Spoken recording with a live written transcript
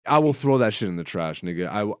I will throw that shit in the trash,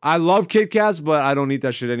 nigga. I love Kit Kats, but I don't eat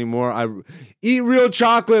that shit anymore. I eat real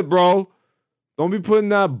chocolate, bro. Don't be putting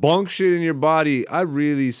that bunk shit in your body. I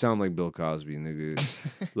really sound like Bill Cosby, nigga.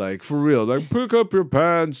 Like, for real. Like, pick up your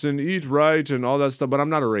pants and eat right and all that stuff. But I'm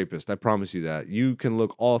not a rapist. I promise you that. You can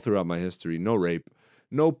look all throughout my history. No rape.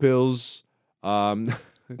 No pills.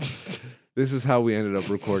 This is how we ended up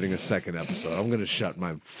recording a second episode. I'm going to shut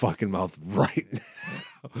my fucking mouth right now.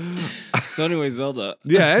 So anyway, Zelda.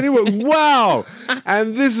 Yeah, anyway, wow.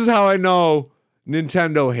 And this is how I know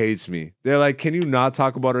Nintendo hates me. They're like, can you not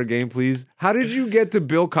talk about our game, please? How did you get to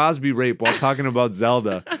Bill Cosby rape while talking about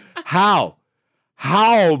Zelda? How?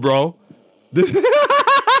 How, bro?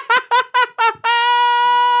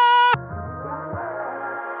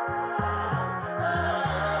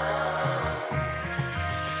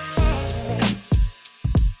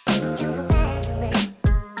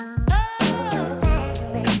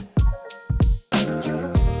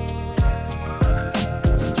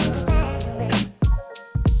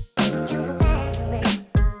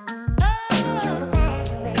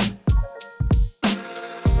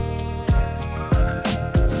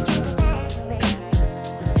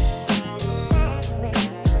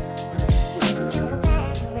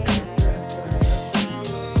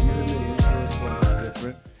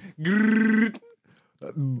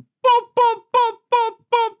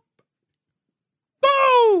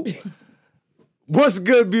 What's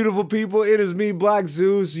good, beautiful people? It is me, Black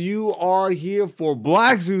Zeus. You are here for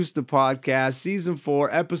Black Zeus, the podcast, season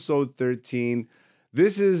 4, episode 13.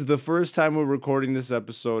 This is the first time we're recording this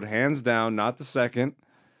episode, hands down, not the second,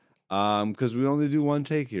 because we only do one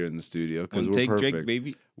take here in the studio because we're perfect. Jake,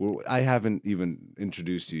 baby. I haven't even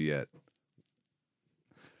introduced you yet.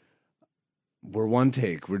 We're one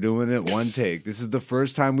take. We're doing it one take. This is the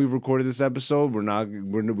first time we've recorded this episode.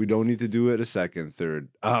 We don't need to do it a second, third.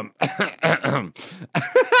 No,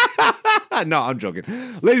 I'm joking.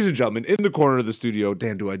 Ladies and gentlemen, in the corner of the studio,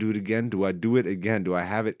 Dan, do I do it again? Do I do it again? Do I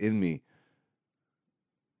have it in me?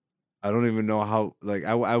 I don't even know how. Like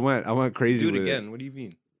I went crazy. Do it with again. What do you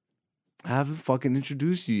mean? I haven't fucking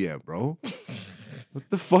introduced you yet, bro. What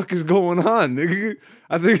the fuck is going on, nigga?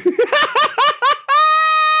 I think.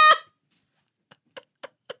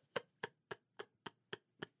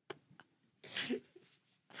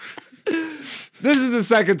 This is the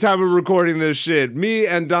second time we're recording this shit. Me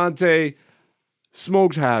and Dante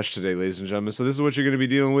smoked hash today, ladies and gentlemen. So this is what you're going to be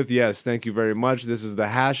dealing with. Yes, thank you very much. This is the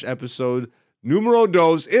hash episode numero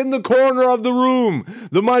dos. In the corner of the room,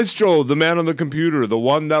 the maestro, the man on the computer, the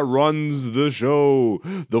one that runs the show,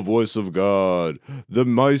 the voice of God, the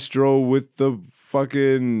maestro with the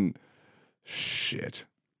fucking shit.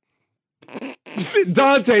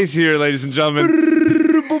 Dante's here, ladies and gentlemen.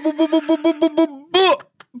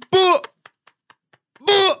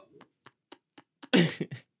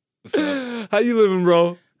 What's up? How you living,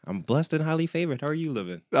 bro? I'm blessed and highly favored. How are you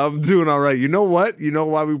living? I'm doing all right. You know what? You know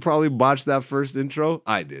why we probably botched that first intro?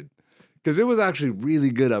 I did. Because it was actually really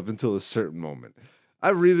good up until a certain moment. I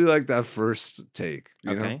really like that first take.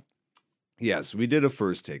 You know? Yes, we did a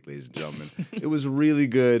first take, ladies and gentlemen. It was really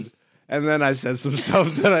good. And then I said some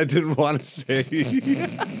stuff that I didn't want to say.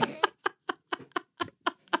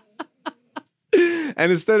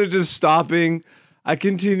 And instead of just stopping, I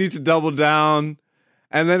continued to double down.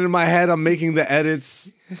 And then in my head, I'm making the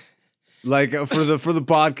edits like for the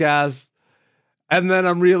podcast. And then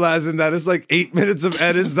I'm realizing that it's like 8 minutes of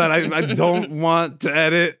edits that I don't want to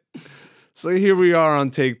edit. So here we are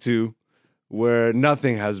on take 2, where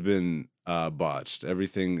nothing has been botched.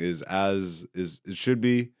 Everything is as it should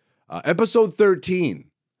be. Episode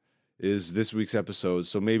 13 is this week's episode.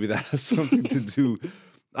 So maybe that has something to do.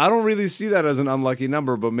 I don't really see that as an unlucky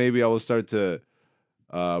number, but maybe I will start to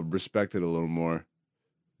respect it a little more.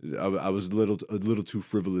 I was a little too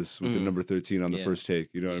frivolous with the number 13 on the first take.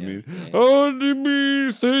 You know what I mean? Yeah. Oh,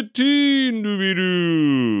 me 13,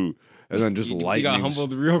 doobie-doo. And then just lightning. You got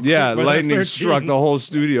humbled real quick. Yeah, by lightning 13. struck the whole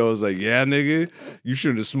studio. I was like, yeah, nigga, you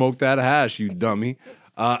shouldn't have smoked that hash, you dummy.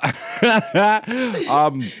 How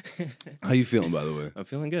you feeling, by the way? I'm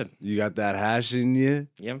feeling good. You got that hash in you?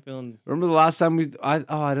 Yeah, I'm feeling. Remember the last time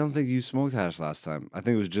I don't think you smoked hash last time. I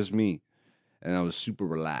think it was just me. And I was super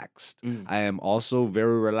relaxed. I am also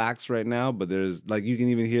very relaxed right now, but there's, like, you can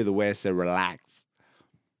even hear the way I said relax.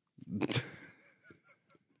 There's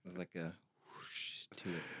like a whoosh to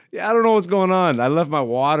it. Yeah, I don't know what's going on. I left my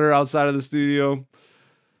water outside of the studio.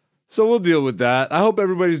 So we'll deal with that. I hope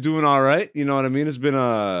everybody's doing all right. You know what I mean? It's been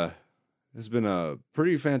a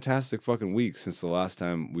pretty fantastic fucking week since the last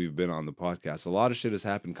time we've been on the podcast. A lot of shit has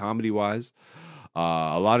happened comedy-wise.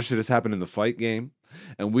 A lot of shit has happened in the fight game.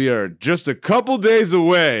 and we are just a couple days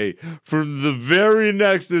away from the very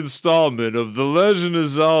next installment of the Legend of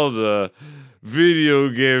Zelda video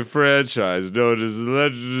game franchise known as The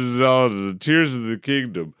Legend of Zelda: The Tears of the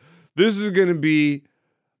Kingdom. This is going to be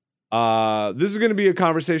a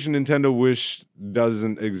conversation Nintendo wish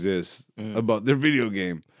doesn't exist about their video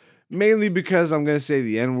game. Mainly because I'm going to say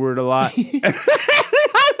the N-word a lot. I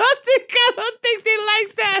don't think they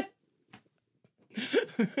like that.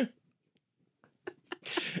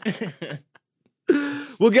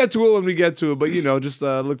 We'll get to it when we get to it, but just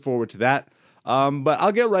look forward to that. But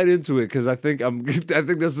I'll get right into it because I think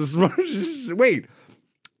that's the smartest. Wait,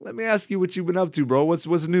 let me ask you what you've been up to, bro. What's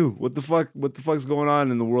new? What the fuck's going on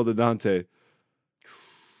in the world of Dante?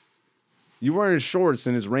 You wearing shorts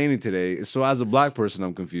and it's raining today, so as a black person,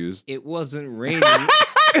 I'm confused. It wasn't raining when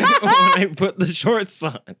I put the shorts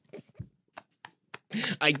on.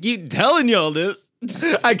 I keep telling y'all this.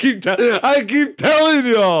 I keep telling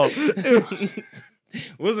y'all.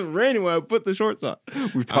 It wasn't raining when I put the shorts on.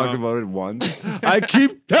 We've talked about it once. I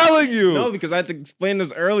keep telling you. No, because I had to explain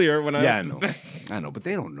this earlier when I know. I know, but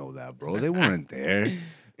they don't know that, bro. They weren't there.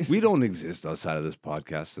 We don't exist outside of this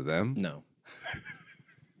podcast to them. No.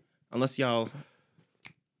 Unless y'all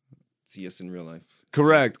see us in real life.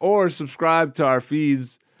 Correct. Or subscribe to our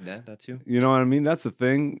feeds. Yeah, that too. You know what I mean? That's the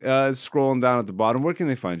thing. Scrolling down at the bottom. Where can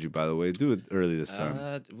they find you, by the way? Do it early this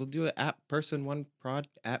time. We'll do it at person1prod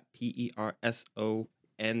at PERSON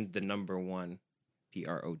the number 1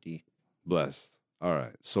 PROD. Blessed. All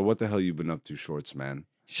right. So what the hell you been up to, Shorts Man?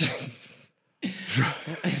 Shorts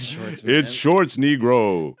Man. It's Shorts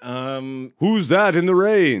Negro. Who's that in the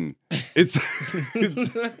rain? It's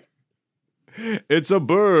it's a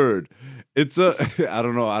bird. It's a I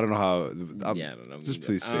don't know how. I don't know. Just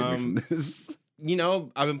please save me from this.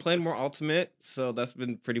 I've been playing more Ultimate, so that's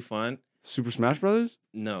been pretty fun. Super Smash Brothers?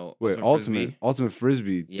 No. Wait, Ultimate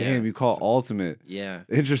Frisbee. Yeah. Damn, you call it Ultimate. Yeah.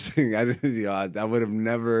 Interesting. I didn't. I would have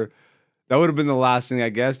never. That would have been the last thing I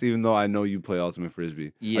guessed. Even though I know you play Ultimate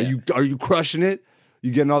Frisbee. Yeah. Are you crushing it?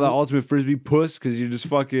 You getting all that Ultimate Frisbee puss because you're just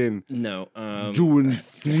fucking doing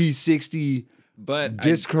 360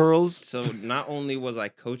 disc curls. So not only was I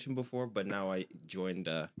coaching before, but now I joined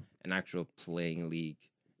an actual playing league.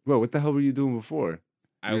 Wait, what the hell were you doing before?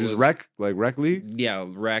 I was just rec league? Yeah,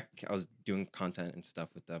 rec. I was doing content and stuff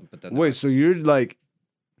with them. But then wait, so you're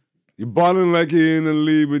balling like you're in the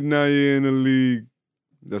league, but now you're in the league.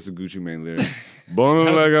 That's a Gucci Mane lyric.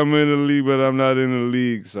 Balling like I'm in the league, but I'm not in the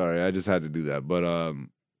league. Sorry, I just had to do that. But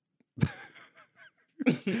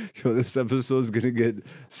this episode's gonna get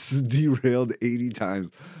derailed 80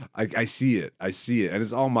 times. I see it, and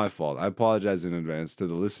it's all my fault. I apologize in advance to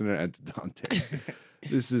the listener and to Dante.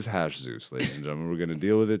 This is Hash Zeus, ladies and gentlemen. We're gonna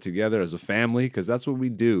deal with it together as a family because that's what we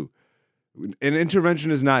do. An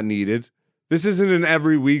intervention is not needed. This isn't an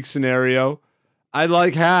every week scenario. I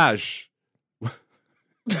like Hash.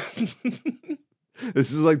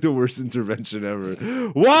 This is like the worst intervention ever.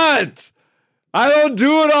 What? I don't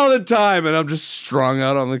do it all the time, and I'm just strung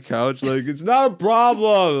out on the couch like it's not a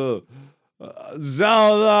problem.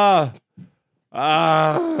 Zelda.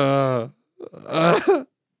 I'm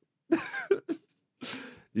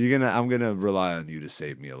gonna rely on you to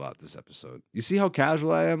save me a lot this episode. You see how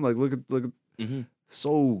casual I am? Like look at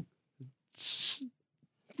so.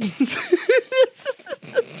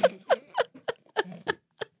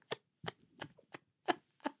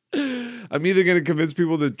 I'm either going to convince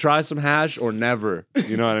people to try some hash or never.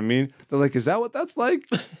 You know what I mean? They're like, is that what that's like?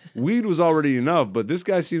 Weed was already enough, but this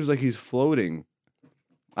guy seems like he's floating.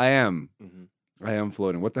 I am. Mm-hmm. I am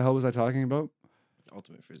floating. What the hell was I talking about?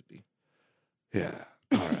 Ultimate Frisbee. Yeah.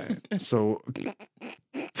 All right. So...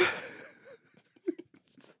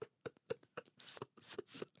 so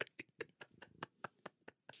sorry.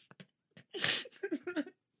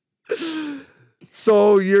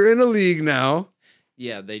 So you're in a league now.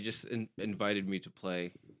 Yeah, they just invited me to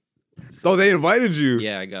play. So, they invited you?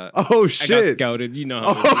 Yeah, I got. Oh shit! I got scouted. You know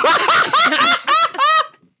how.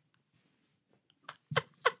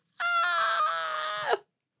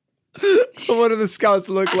 What do the scouts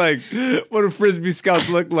look like? What do Frisbee scouts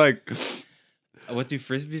look like? What do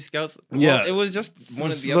Frisbee scouts? Yeah, well, it was just one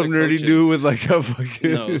of the some other nerdy coaches. dude with like a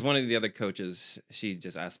fucking. No, it was one of the other coaches. She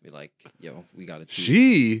just asked me like, "Yo, we got to."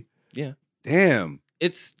 She. Yeah. Damn.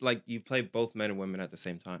 It's like you play both men and women at the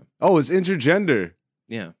same time. Oh, it's intergender.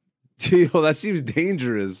 Yeah. Yo, that seems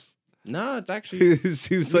dangerous. No, it's actually it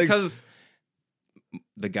seems like because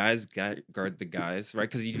the guys guard the guys, right?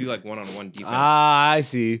 Because you do like one-on-one defense. Ah, I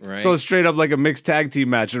see. Right? So it's straight up like a mixed tag team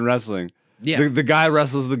match in wrestling. Yeah. The guy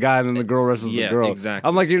wrestles the guy and then the girl wrestles the girl. Exactly.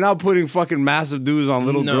 I'm like, you're not putting fucking massive dudes on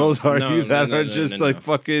little girls, are you? That are just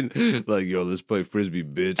fucking like, yo, let's play frisbee,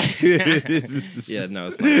 bitch. Yeah, no,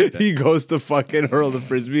 it's not like that. He goes to fucking hurl the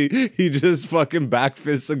frisbee. He just fucking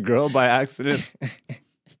backfists a girl by accident.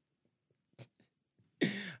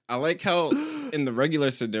 I like how in the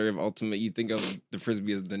regular scenario of Ultimate, you think of the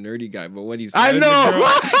frisbee as the nerdy guy, but when he's I know the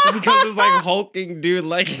girl, he becomes this like hulking dude.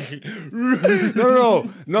 Like, no.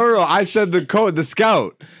 I said the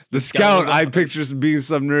scout. The scout. I picture being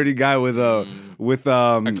some nerdy guy with a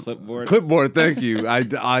clipboard. Clipboard. Thank you.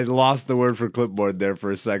 I lost the word for clipboard there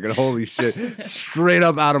for a second. Holy shit! Straight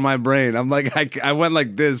up out of my brain. I'm like, I went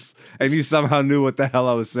like this, and you somehow knew what the hell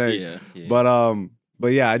I was saying. Yeah.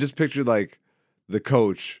 But yeah, I just pictured like the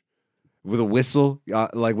coach with a whistle,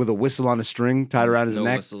 like with a whistle on a string tied around his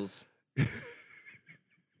neck. Whistles.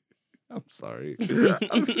 I'm sorry.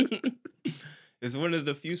 It's one of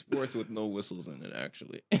the few sports with no whistles in it,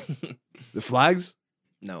 actually. The flags?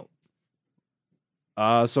 No.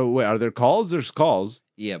 So wait, are there calls? There's calls.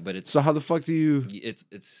 Yeah, but it's So how the fuck do you?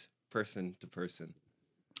 it's person to person.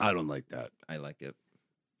 I don't like that. I like it.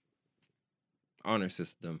 Honor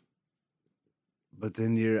system. But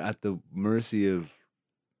then you're at the mercy of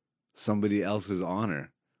somebody else's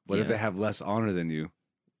honor. What if Yeah. they have less honor than you?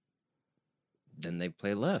 Then they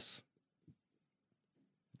play less.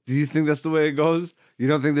 Do you think that's the way it goes? You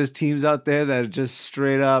don't think there's teams out there that are just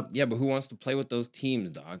straight up? Yeah, but who wants to play with those teams,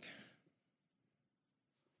 dog?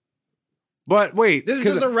 But wait, This is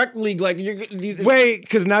just a rec league. Like wait,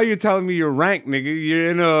 because now you're telling me you're ranked, nigga. You're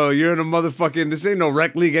in a motherfucking. This ain't no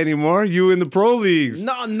rec league anymore. You in the pro leagues.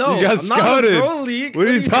 No, You got I'm not in the scouted. pro league. What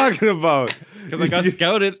are you talking about? Because I got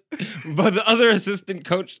scouted by the other assistant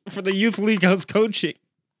coach for the youth league I was coaching.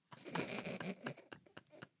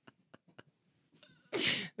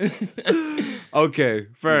 Okay,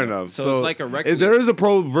 fair enough. So it's like a rec league. There is a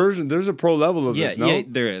pro version. There's a pro level of this. No, Yeah,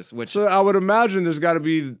 there is. Which so I would imagine there's got to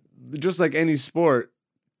be just like any sport.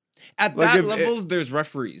 at like that if levels, there's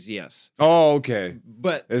referees. Yes, Oh, okay.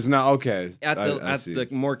 but It's not okay. at I see. the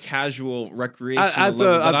more casual recreation at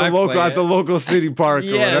the local city park or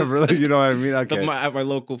Yes. whatever. Like, you know what I mean? Okay. at my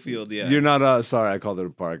local field. Yeah, You're not sorry, I called it a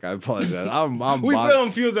park. I apologize. I'm we play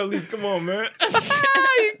on fields at least. Come on, man.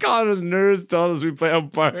 You called us nerds, told us we play on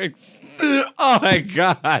parks. Oh my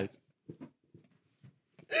god.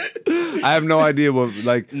 I have no idea what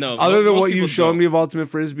No, other than most what you people showed don't. me of Ultimate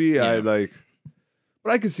Frisbee, Yeah. but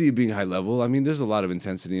I could see it being high level. I mean, there's a lot of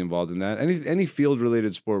intensity involved in that. Any field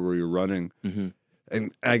related sport where you're running,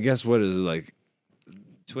 and I guess what is it like?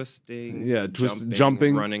 Twisting, Yeah,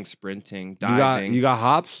 jumping, running, sprinting, You diving. got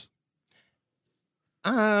hops.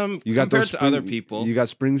 You got compared those to other people, You got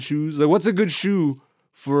spring shoes. Like, what's a good shoe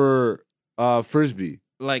for frisbee?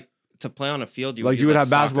 like to play on a field, you Like would you use, would have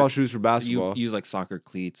basketball soccer, shoes for basketball. You use like soccer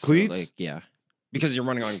cleats. Cleats? So, like, yeah, because you're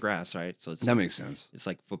running on grass, right? So it's That makes sense. it's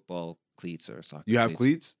like football cleats or soccer. You have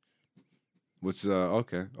cleats? What's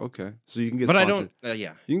okay. So you can get but I sponsored. don't.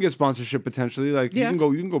 Yeah, You can get sponsorship potentially. Like Yeah. you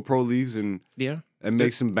can go pro leagues and yeah.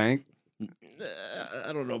 make some bank.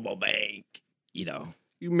 I don't know about bank. You know,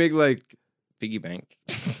 You can make like piggy bank.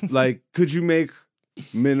 could you make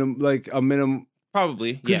a minimum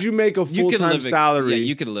Probably. could you make a You could full-time live salary Yeah,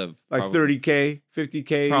 you could live like probably. 30K,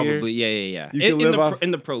 50K a year Probably. Yeah. You can live off-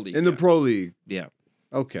 in the pro league. in the yeah. pro league? Yeah.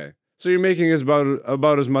 Okay. So you're making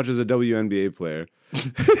about as much as a WNBA player.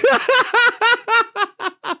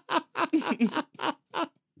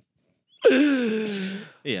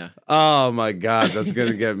 Yeah. Oh my god, that's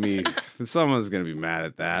gonna get me. Someone's gonna be mad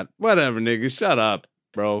at that. Whatever, nigga. Shut up,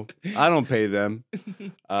 bro. I don't pay them.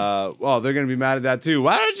 Well, they're gonna be mad at that too.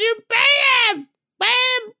 Why don't you pay him?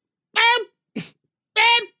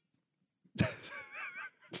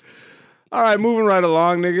 All right, moving right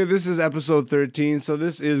along, nigga. This is episode 13, so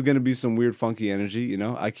this is gonna be some weird, funky energy. You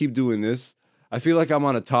know, I keep doing this. I feel like I'm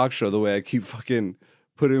on a talk show the way I keep fucking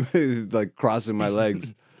putting like crossing my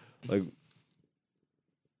legs, like.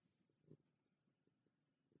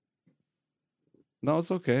 No,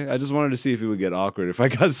 it's okay. I just wanted to see if it would get awkward if I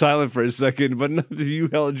got silent for a second, but no, you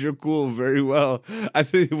held your cool very well. I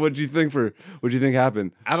think. What'd you think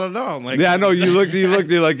happened? I don't know. I'm like, Yeah, I know you looked.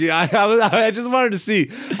 You're like, yeah, I just wanted to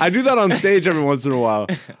see. I do that on stage every once in a while.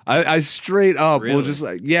 I straight up will Really? just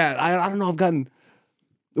like, yeah. I don't know. I've gotten.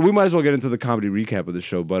 We might as well get into the comedy recap of the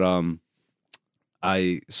show, but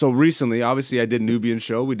so recently, obviously, I did Nubian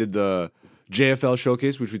show. We did the JFL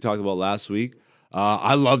showcase, which we talked about last week.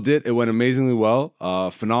 I loved it. It went amazingly well.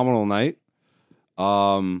 Phenomenal night.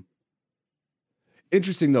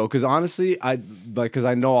 Interesting though, because honestly, because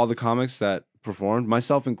I know all the comics that performed,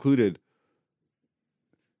 myself included.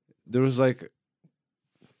 There was like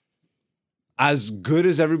as good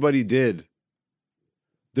as everybody did,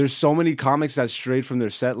 there's so many comics that strayed from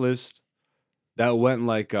their set list that went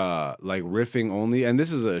like riffing only. And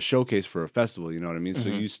this is a showcase for a festival, you know what I mean? So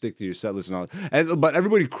you stick to your set list and all. But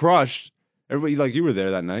everybody crushed. Everybody, like, you were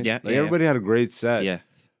there that night. Yeah. Like, everybody had a great set. Yeah.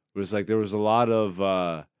 It was like there was a lot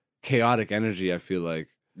of chaotic energy, I feel like.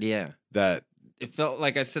 Yeah. That it felt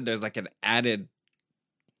like I said there's like an added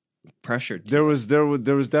pressure. There was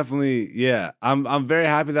definitely, yeah. I'm very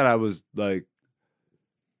happy that I was like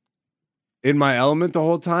in my element the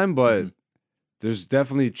whole time, but there's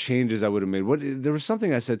definitely changes I would have made. There was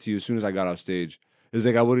something I said to you as soon as I got off stage. It's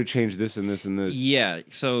like I would have changed this and this and this. Yeah.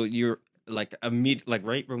 So you're like like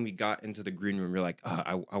right when we got into the green room, you're like,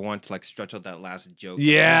 I want to like stretch out that last joke.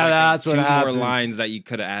 Yeah, like, that's what happened. 2 more lines that you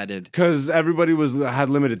could have added because everybody had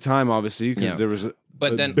limited time, obviously, because there was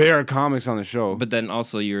bare comics on the show. But then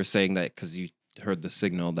also you were saying that because you heard the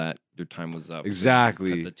signal that your time was up.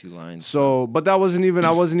 Exactly. So cut the 2 lines. So, but that wasn't even.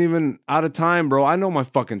 I wasn't even out of time, bro. I know my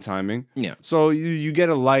fucking timing. Yeah. So you get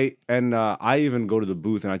a light, and I even go to the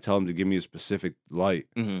booth and I tell them to give me a specific light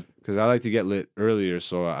because I like to get lit earlier,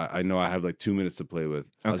 so I know I have like 2 minutes to play with,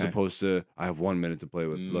 as opposed to I have 1 minute to play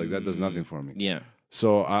with. Like that does nothing for me. Yeah.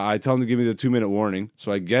 So I tell them to give me the 2 minute warning,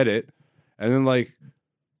 so I get it, and then like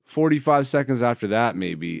 45 seconds after that,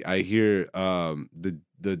 maybe I hear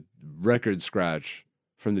the record scratch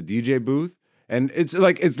from the DJ booth, and it's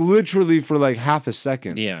literally for like half a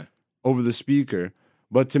second. Yeah. Over the speaker,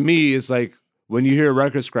 but to me, it's like when you hear a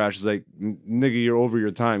record scratch, it's like, nigga, you're over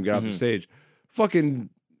your time. Get off the stage. Fucking,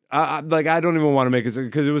 I don't even want to make it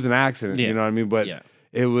because it was an accident. You know what I mean? But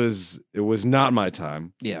it was not my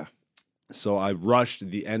time. Yeah. So I rushed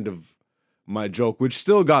the end of my joke, which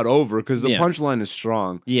still got over because the punchline is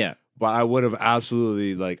strong. Yeah. But I would have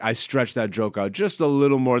absolutely I stretched that joke out just a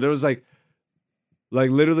little more. There was like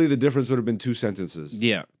literally the difference would have been 2 sentences.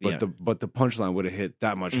 Yeah. But the punchline would have hit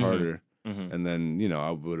that much harder. And then,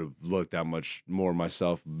 I would have looked that much more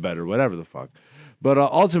myself better, whatever the fuck. But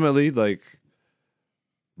ultimately,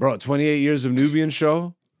 bro, 28 years of Nubian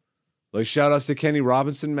show. Shout outs to Kenny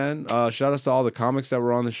Robinson, man. Shout outs to all the comics that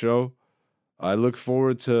were on the show. I look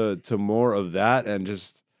forward to more of that. And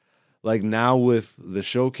just now with the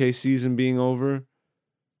showcase season being over,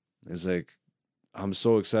 it's like I'm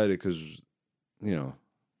so excited because,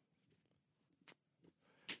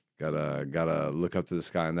 gotta look up to the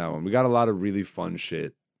sky on that one. We got a lot of really fun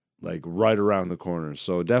shit right around the corner.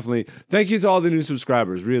 So definitely thank you to all the new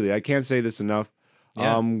subscribers. Really, I can't say this enough.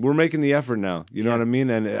 Yeah. We're making the effort now. You know what I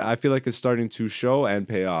mean? And I feel like it's starting to show and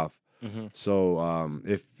pay off. So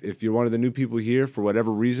if you're one of the new people here for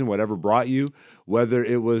whatever reason, whatever brought you, whether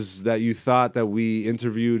it was that you thought that we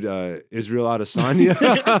interviewed Israel Adesanya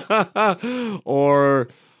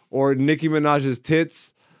or Nicki Minaj's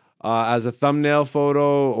tits as a thumbnail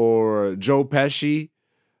photo, or Joe Pesci,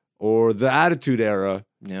 or the Attitude Era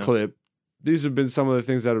clip. These have been some of the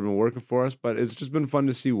things that have been working for us, but it's just been fun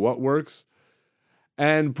to see what works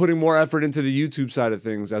and putting more effort into the YouTube side of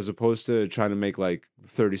things as opposed to trying to make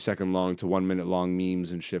 30-second long to 1 minute long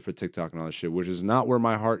memes and shit for TikTok and all that shit, which is not where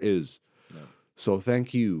my heart is. No. So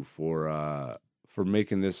thank you for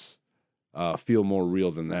making this feel more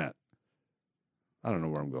real than that. I don't know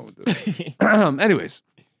where I'm going with this. Anyways.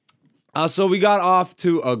 So we got off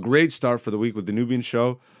to a great start for the week with the Nubian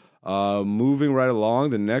show. Moving right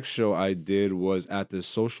along, the next show I did was at the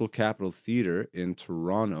Social Capital Theatre in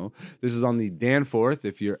Toronto. This is on the Danforth.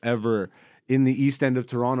 If you're ever in the east end of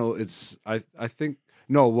Toronto, it's I think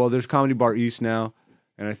there's Comedy Bar East now,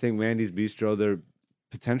 and I think Mandy's Bistro. They're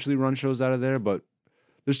potentially run shows out of there, but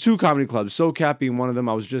there's 2 comedy clubs. SoCap being one of them.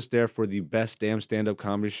 I was just there for the best damn stand-up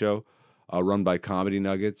comedy show, run by Comedy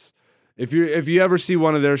Nuggets. If you ever see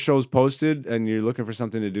one of their shows posted and you're looking for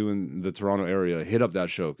something to do in the Toronto area, hit up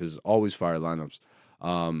that show because always fire lineups.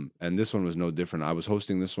 And this one was no different. I was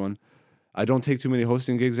hosting this one. I don't take too many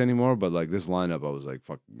hosting gigs anymore, but this lineup, I was like,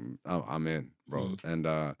 fuck, I'm in, bro. And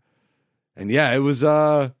yeah, it was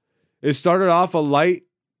it started off a light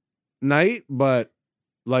night, but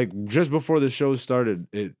just before the show started,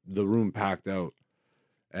 the room packed out.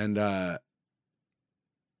 And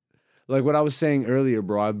what I was saying earlier,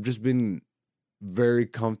 bro, I've just been very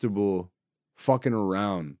comfortable fucking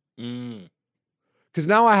around. Because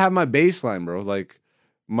now I have my baseline, bro.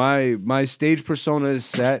 My stage persona is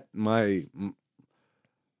set. I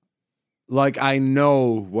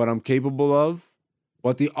know what I'm capable of,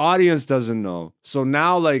 but the audience doesn't know. So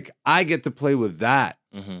now, I get to play with that.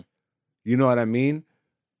 You know what I mean?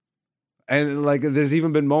 And, there's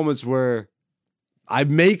even been moments where I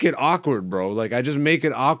make it awkward, bro. I just make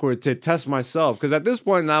it awkward to test myself. Because at this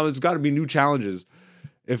point now, it's got to be new challenges.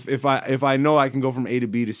 If I know I can go from A to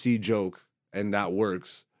B to C joke, and that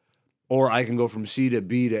works. Or I can go from C to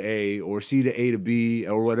B to A, or C to A to B,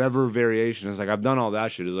 or whatever variation. It's like, I've done all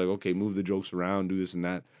that shit. It's like, okay, move the jokes around, do this and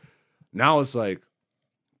that. Now it's like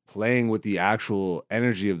playing with the actual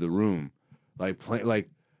energy of the room. Like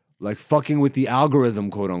fucking with the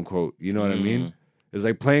algorithm, quote unquote. You know what I mean? It's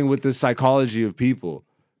like playing with the psychology of people.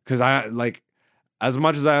 Because I, like, as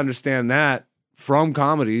much as I understand that from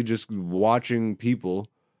comedy, just watching people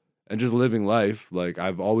and just living life, like,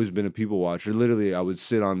 I've always been a people watcher. Literally, I would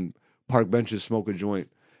sit on park benches, smoke a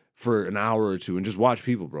joint for an hour or two and just watch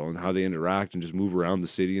people, bro, and how they interact and just move around the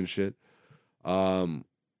city and shit. I'm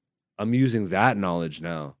using that knowledge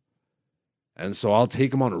now. And so I'll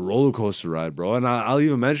take them on a roller coaster ride, bro. And I'll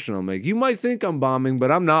even mention them, like, you might think I'm bombing,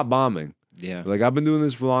 but I'm not bombing. Yeah. Like, I've been doing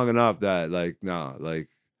this for long enough that, like, nah, like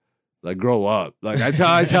grow up. Like, I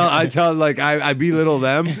tell, like, I belittle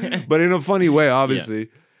them, but in a funny way, obviously.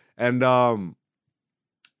 Yeah. And,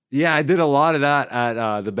 yeah, I did a lot of that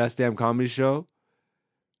at the Best Damn Comedy Show.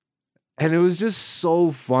 And it was just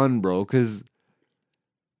so fun, bro, because,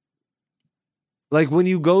 like, when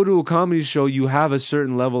you go to a comedy show, you have a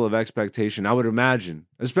certain level of expectation, I would imagine,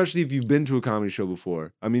 especially if you've been to a comedy show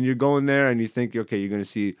before. I mean, you're going there and you think, okay, you're going to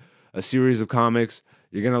see a series of comics,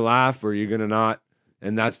 you're going to laugh or you're going to not,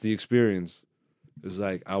 and that's the experience. It's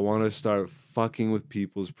like, I want to start fucking with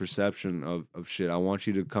people's perception of shit. I want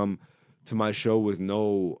you to come to my show with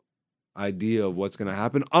no idea of what's going to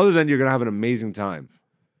happen, other than you're going to have an amazing time.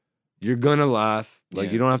 You're going to laugh.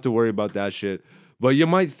 Like, you don't have to worry about that shit. But you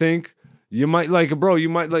might think, you might, like, bro, you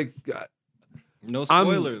might, like... no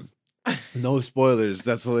spoilers. No spoilers.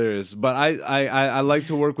 That's hilarious. But I like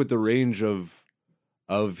to work with the range of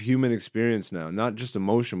human experience now. Not just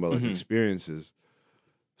emotion, but, like, experiences.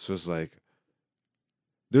 So it's like...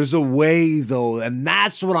 There's a way, though, and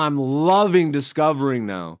that's what I'm loving discovering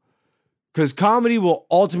now. Because comedy will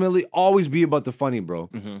ultimately always be about the funny, bro.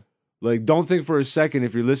 Like, don't think for a second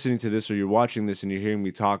if you're listening to this or you're watching this and you're hearing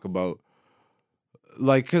me talk about...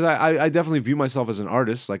 Like, because I definitely view myself as an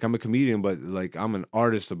artist. Like, I'm a comedian, but, like, I'm an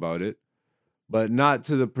artist about it. But not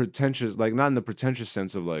to the pretentious... Like, not in the pretentious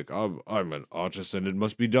sense of, like, oh, I'm an artist and it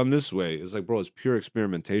must be done this way. It's like, bro, it's pure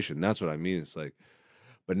experimentation. That's what I mean. It's like...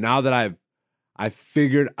 But now that I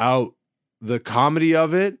figured out the comedy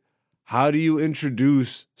of it, how do you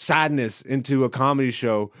introduce sadness into a comedy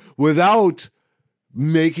show without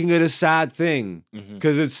making it a sad thing?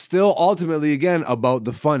 Because it's still ultimately, again, about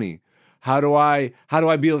the funny. How do I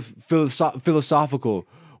be philosophical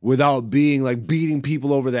without being like beating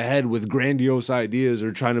people over the head with grandiose ideas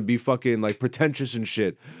or trying to be fucking like pretentious and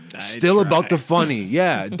shit? Still about the funny.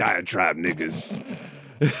 Yeah, diatribe niggas.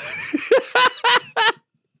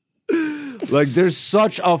 Like, there's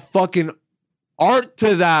such a fucking art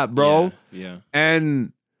to that, bro. Yeah.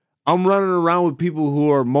 And I'm running around with people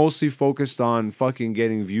who are mostly focused on fucking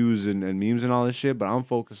getting views and memes and all this shit, but I'm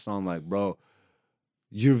focused on, like, bro,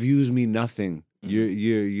 your views mean nothing.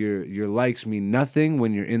 Your likes mean nothing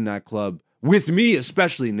when you're in that club. With me,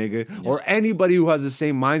 especially, nigga. Yeah. Or anybody who has the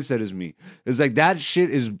same mindset as me. It's like, that shit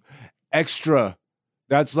is extra.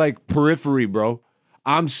 That's like periphery, bro.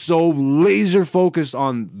 I'm so laser focused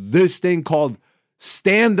on this thing called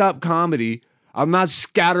stand-up comedy. I'm not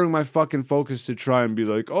scattering my fucking focus to try and be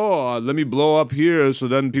like, oh, let me blow up here so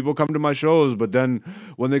then people come to my shows. But then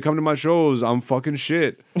when they come to my shows, I'm fucking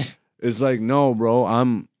shit. It's like, no, bro.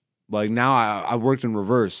 I'm like, now I worked in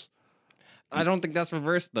reverse. I don't think that's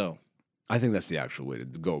reverse, though. I think that's the actual way to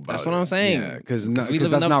go about it. That's what I'm saying. Yeah, because we live in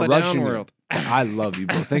that's an not upside rushing down world. I love you,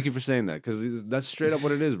 bro. Thank you for saying that, because that's straight up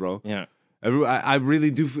what it is, bro. Yeah. I really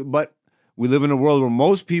do feel, but we live in a world where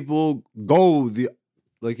most people go the,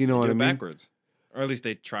 like, you know what I mean? Backwards. Or at least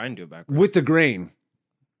they try and do it backwards. With the grain.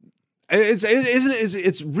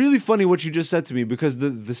 It's really funny what you just said to me, because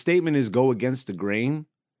the statement is go against the grain.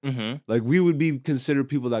 Like, we would be considered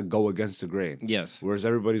people that go against the grain. Yes. Whereas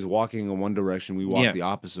everybody's walking in one direction, we walk the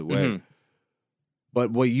opposite way. But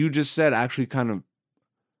what you just said actually kind of,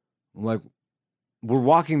 like, we're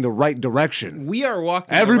walking the right direction. We are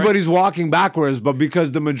walking. Everybody's walking backwards, but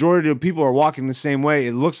because the majority of people are walking the same way,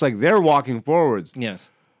 it looks like they're walking forwards.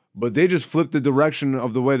 Yes. But they just flip the direction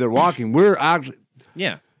of the way they're walking. We're actually...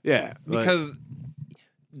 Yeah. Yeah. Because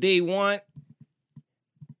they want...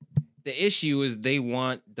 The issue is they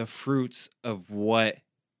want the fruits of what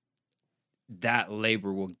that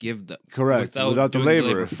labor will give them. Correct. Without the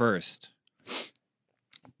labor first.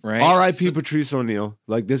 Right? R.I.P. Patrice O'Neal.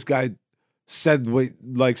 Like, this guy... said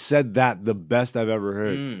that the best I've ever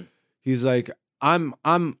heard. He's like, I'm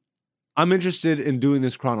interested in doing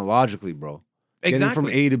this chronologically, bro. Exactly. Getting from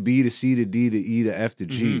A to B to C to D to E to F to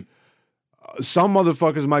G. Some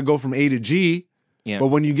motherfuckers might go from A to G, Yeah. But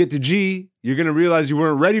when you get to G, you're gonna realize you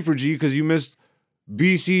weren't ready for G because you missed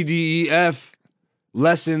B, C, D, E, F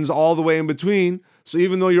lessons all the way in between. So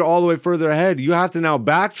even though you're all the way further ahead, you have to now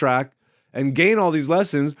backtrack and gain all these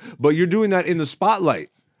lessons. But you're doing that in the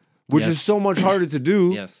spotlight, which is so much harder to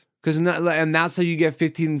do. Yes. And that's how you get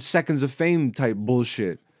 15 seconds of fame type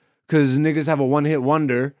bullshit. Because niggas have a one-hit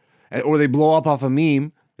wonder, or they blow up off a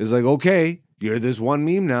meme. It's like, okay, you're this one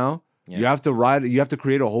meme now. Yeah. You have to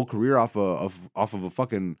create a whole career off of a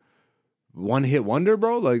fucking one-hit wonder,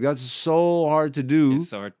 bro. Like, that's so hard to do. It's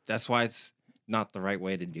so hard. That's why it's not the right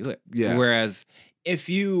way to do it. Yeah. Whereas if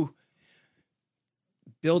you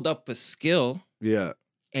build up a skill, yeah,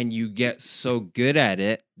 and you get so good at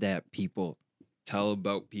it that people tell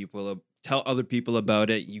other people about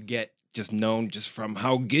it, you get just known just from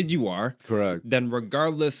how good you are. Correct. Then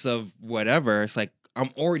regardless of whatever, it's like, I'm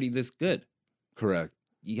already this good. Correct.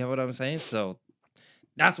 You get what I'm saying? So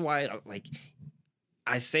that's why, like,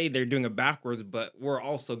 I say they're doing it backwards, but we're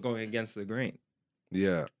also going against the grain.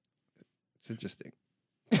 Yeah. It's interesting.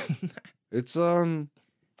 It's, I don't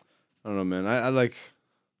know, man. I like,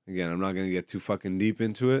 again, I'm not going to get too fucking deep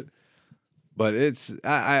into it, but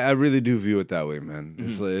I really do view it that way, man.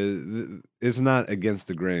 Mm-hmm. It's not against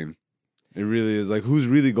the grain. It really is. Like, who's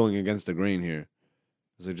really going against the grain here?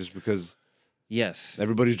 Is it just because yes,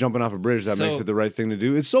 everybody's jumping off a bridge that makes it the right thing to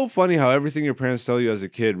do? It's so funny how everything your parents tell you as a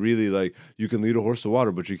kid, really, like, you can lead a horse to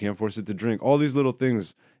water, but you can't force it to drink. All these little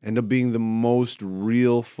things end up being the most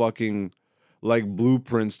real fucking, like,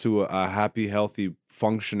 blueprints to a happy, healthy,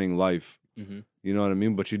 functioning life. Mm-hmm. You know what I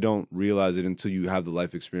mean? But you don't realize it until you have the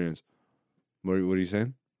life experience. What are you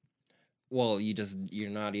saying? Well, you're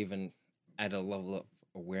not even at a level of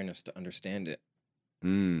awareness to understand it.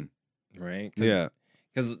 Right? Yeah.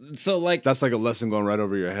 Because so, like, that's like a lesson going right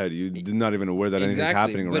over your head. You're not even aware that anything's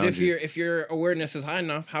happening around you. But if your awareness is high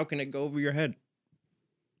enough, how can it go over your head?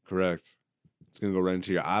 Correct. It's gonna go right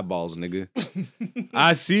into your eyeballs, nigga.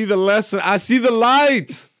 I see the lesson. I see the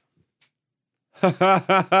light.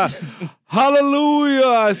 Hallelujah!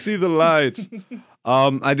 I see the light.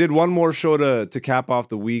 I did one more show to cap off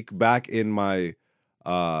the week back in my,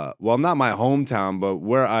 well, not my hometown, but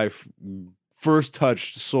where I first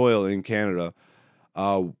touched soil in Canada,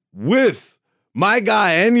 with my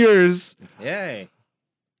guy and yours, yay,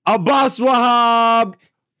 Abbas Wahab.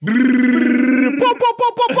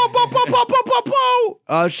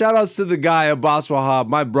 Shout outs to the guy Abbas Wahab,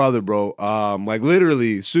 my brother, bro. Like,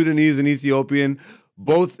 literally Sudanese and Ethiopian,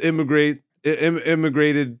 both immigrated.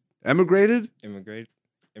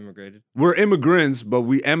 We're immigrants, but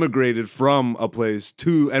we emigrated from a place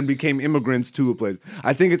to and became immigrants to a place.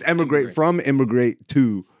 I think it's immigrate from immigrate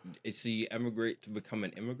to. So you emigrate to become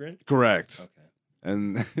an immigrant? Correct. Okay.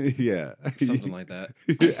 And yeah, something like that.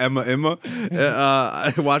 Emma.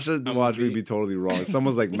 Watch me be totally wrong.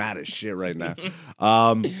 Someone's like mad as shit right now.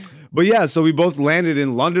 But yeah, so we both landed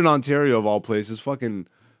in London, Ontario, of all places. Fucking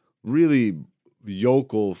really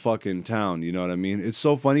yokel fucking town. You know what I mean? It's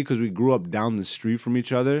so funny because we grew up down the street from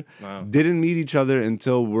each other. Wow. Didn't meet each other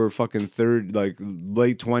until we're fucking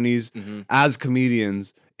late 20s as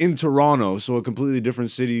comedians in Toronto. So a completely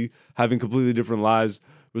different city, having completely different lives.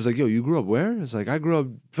 It was like, yo, you grew up where? It's like, I grew up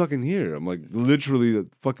fucking here. I'm like, literally a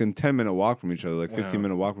fucking 10-minute walk from each other, like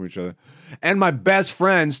 15-minute walk from each other. And my best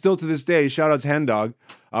friend, still to this day, shout out to Hen Dog,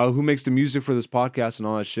 who makes the music for this podcast and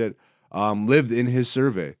all that shit, lived in his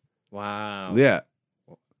survey. Wow. Yeah.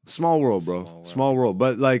 Small world, bro. Small world.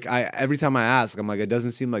 But like, every time I ask, I'm like, it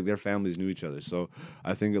doesn't seem like their families knew each other. So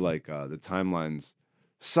I think like the timelines,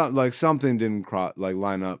 something didn't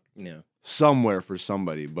line up somewhere for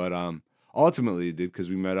somebody. But ultimately it did because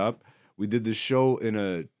we met up. We did this show in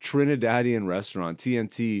a Trinidadian restaurant,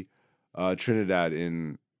 TNT Trinidad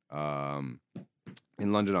in London,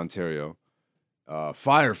 Ontario.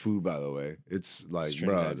 Fire food, by the way. It's like,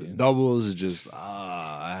 bro, the doubles is just,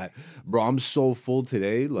 bro, I'm so full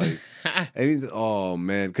today. Like, oh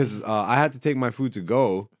man, because I had to take my food to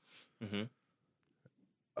go. Mm-hmm.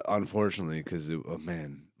 Unfortunately, because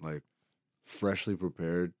man, like freshly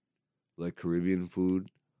prepared, like Caribbean food,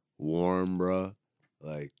 warm, bro.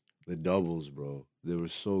 Like the doubles, bro, they were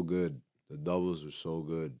so good. The doubles were so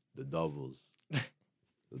good. The doubles.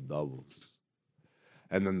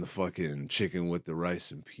 And then the fucking chicken with the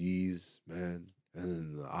rice and peas, man. And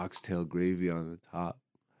then the oxtail gravy on the top.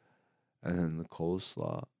 And then the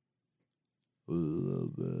coleslaw. With a little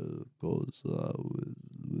bit of coleslaw with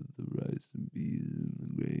the rice and peas and the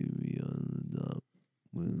gravy on the top.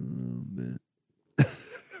 With a little bit.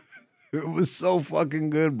 It was so fucking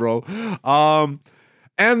good, bro.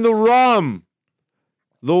 And the rum.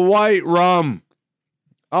 The white rum.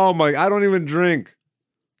 Oh my, I don't even drink.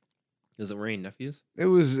 Was it Rain Nephews? It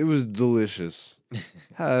was delicious.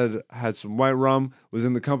 had some white rum. Was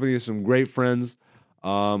in the company of some great friends.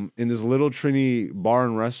 In this little Trini bar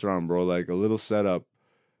and restaurant, bro. Like a little setup,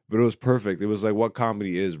 but it was perfect. It was like what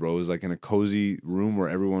comedy is, bro. It was like in a cozy room where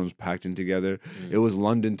everyone was packed in together. It was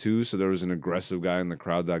London too, so there was an aggressive guy in the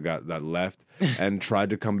crowd that left and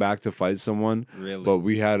tried to come back to fight someone. Really? But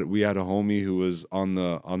we had a homie who was on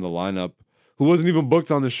the lineup who wasn't even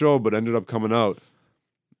booked on the show, but ended up coming out.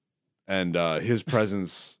 And his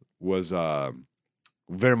presence was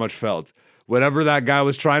very much felt. Whatever that guy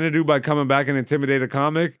was trying to do by coming back and intimidate a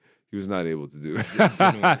comic, he was not able to do.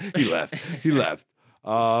 He left.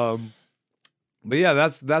 But yeah,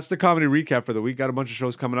 that's the comedy recap for the week. Got a bunch of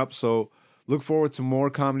shows coming up, so look forward to more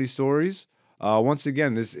comedy stories. Once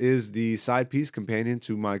again, this is the side piece companion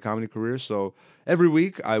to my comedy career. So every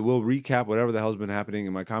week I will recap whatever the hell's been happening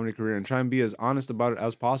in my comedy career and try and be as honest about it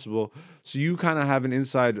as possible, so you kind of have an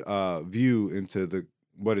inside view into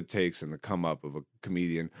what it takes and the come up of a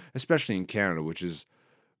comedian, especially in Canada, which is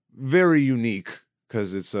very unique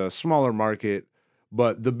because it's a smaller market,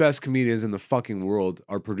 but the best comedians in the fucking world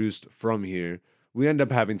are produced from here. We end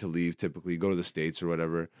up having to leave, typically go to the States or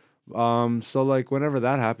whatever. So like whenever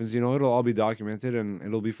that happens, it'll all be documented and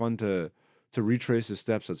it'll be fun to retrace the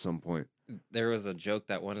steps at some point. There was a joke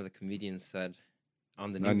that one of the comedians said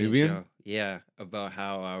on the Nubian Nubian show. Yeah, about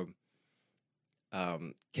how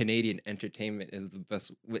Canadian entertainment is the best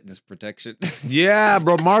witness protection. Yeah,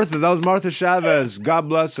 bro, Martha. That was Martha Chavez. God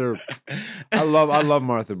bless her. I love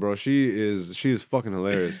Martha, bro. She is fucking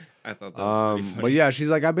hilarious. I thought that was pretty funny. But yeah, she's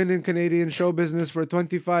like, I've been in Canadian show business for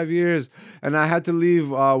 25 years, and I had to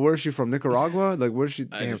leave. Where's she from? Nicaragua? Like, where's she?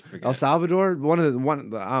 Damn, El Salvador.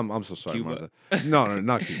 I'm so sorry, Cuba. Martha. No,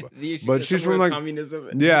 not Cuba. But But she's from like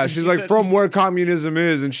communism. Yeah, she's like from where communism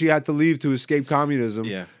is, and she had to leave to escape communism.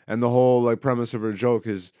 Yeah. And the whole like premise of her joke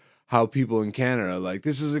is how people in Canada are like,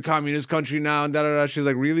 this is a communist country now, and da da da. She's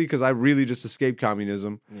like, really? Because I really just escaped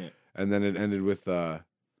communism. Yeah. And then it ended with you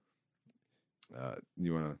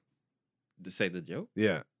wanna To say the joke?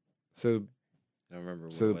 yeah. So I don't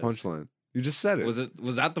remember. say the it was. punchline. You just said it. Was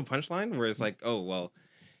that the punchline where it's like, oh well,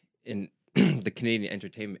 in the Canadian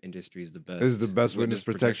entertainment industry is the best. This is the best witness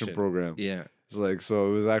protection program. Yeah. It's like, so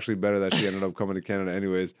it was actually better that she ended up coming to Canada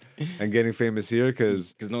anyways and getting famous here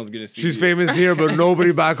because no one's gonna see. she's you. famous here, but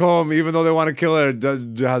nobody back home, even though they want to kill her,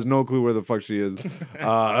 has no clue where the fuck she is.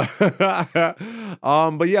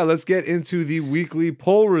 But yeah, let's get into the weekly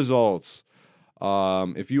poll results.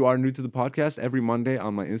 If you are new to the podcast, every Monday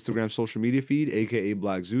on my Instagram social media feed, aka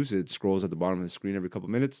Black Zeus, it scrolls at the bottom of the screen every couple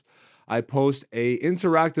minutes. I post a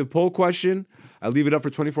interactive poll question. I leave it up for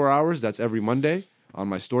 24 hours. That's every Monday on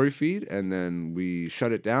my story feed, and then we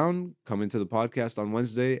shut it down, come into the podcast on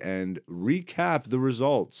Wednesday, and recap the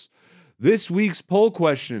results. This week's poll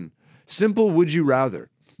question: simple. Would you rather?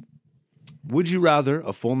 Would you rather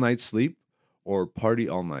a full night's sleep or party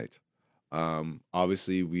all night?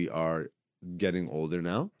 Obviously, we are getting older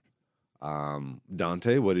now.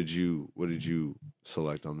 Dante, what did you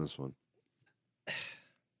select on this one?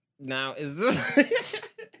 Now, is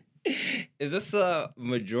this a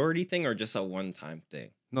majority thing or just a one-time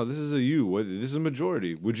thing? No, this is a you. This is a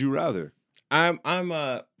majority. Would you rather? I'm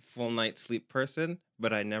a full night sleep person,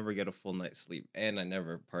 but I never get a full night's sleep, and I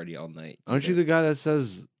never party all night. Aren't you the guy that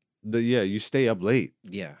says that? Yeah, you stay up late.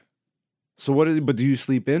 Yeah. So but do you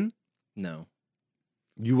sleep in? No.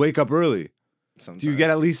 You wake up early. Sometimes. Do you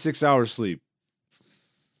get at least 6 hours sleep?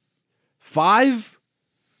 5?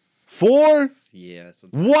 4? Yeah.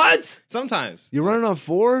 Sometimes. What? Sometimes. You're running on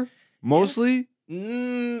 4? Mostly?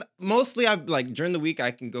 Mostly, I like during the week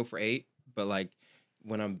I can go for 8, but like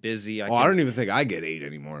when I'm busy, I don't even think I get 8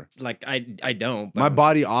 anymore. Like I don't. My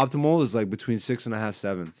body optimal is like between 6.5,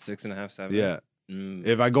 7. 6.5, 7. Yeah.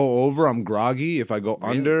 If I go over, I'm groggy. If I go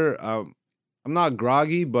under, I'm not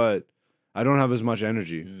groggy, but I don't have as much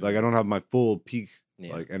energy. Like I don't have my full peak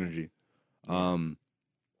like energy. You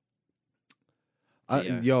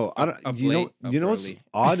know what's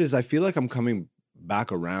odd is I feel like I'm coming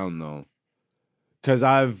back around though, because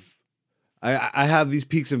I have these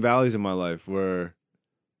peaks and valleys in my life where,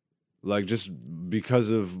 like, just because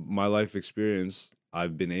of my life experience,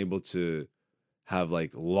 I've been able to have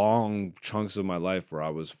like long chunks of my life where I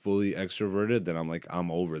was fully extroverted. Then I'm like,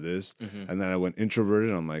 I'm over this, and then I went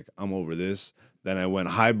introverted. I'm like, I'm over this. Then I went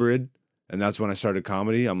hybrid. And that's when I started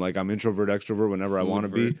comedy. I'm like, I'm introvert, extrovert whenever I want to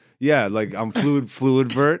be. Yeah, like I'm fluid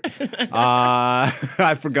vert.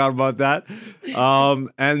 I forgot about that.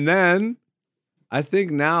 And then I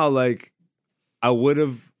think now, like,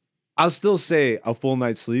 I'll still say a full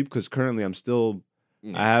night's sleep because currently I'm still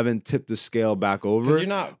I haven't tipped the scale back over. You're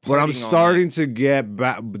not. But I'm partying all starting night. to get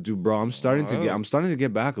back, dude, bro. I'm starting to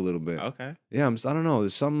get back a little bit. Okay. Yeah, I don't know.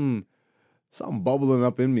 There's something bubbling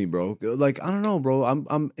up in me, bro. Like, I don't know, bro.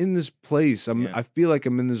 I'm in this place. I feel like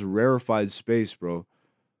I'm in this rarefied space, bro.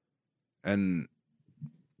 And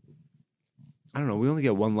I don't know. We only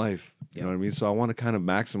get one life. You know what I mean? So I want to kind of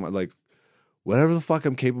maximize, like, whatever the fuck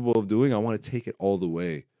I'm capable of doing, I want to take it all the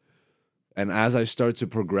way. And as I start to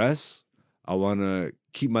progress, I want to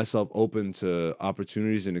keep myself open to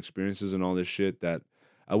opportunities and experiences and all this shit that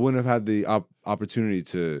I wouldn't have had the opportunity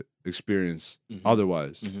to experience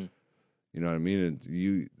otherwise. Mm-hmm. You know what I mean?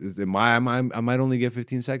 And I might only get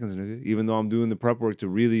 15 seconds, nigga, even though I'm doing the prep work to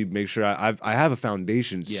really make sure I have a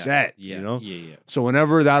foundation set. Yeah. You know? Yeah. So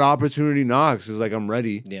whenever that opportunity knocks, it's like I'm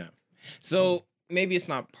ready. Yeah. So maybe it's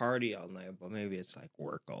not party all night, but maybe it's like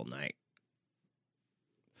work all night.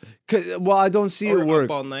 Well, I don't see Or it work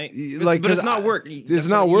up all night. like, But it's not work. It's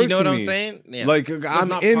not work. You know to what me. I'm saying? Yeah. Like,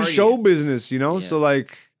 I'm in show business, you know. Yeah. So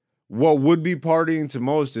like, what would be partying to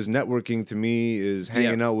most is networking. To me, is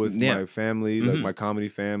hanging out with my family, like my comedy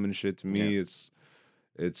fam and shit. To me, it's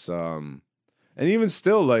and even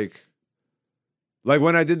still, like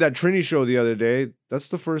when I did that Trini show the other day, that's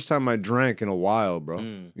the first time I drank in a while, bro.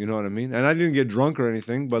 You know what I mean? And I didn't get drunk or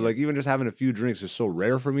anything, but like even just having a few drinks is so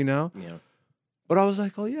rare for me now. Yeah. But I was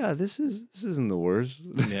like, oh yeah, this isn't the worst.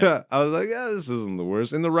 Yeah. I was like, yeah, this isn't the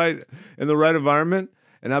worst. In the right environment.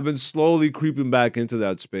 And I've been slowly creeping back into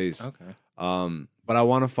that space. Okay. But I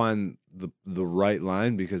want to find the right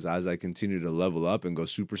line, because as I continue to level up and go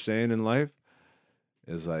Super Saiyan in life,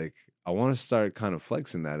 it's like I want to start kind of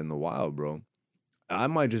flexing that in the wild, bro. I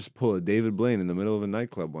might just pull a David Blaine in the middle of a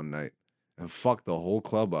nightclub one night and fuck the whole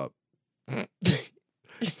club up.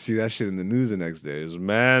 See that shit in the news the next day. His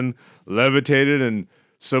man levitated and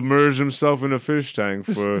submerged himself in a fish tank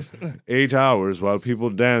for 8 hours while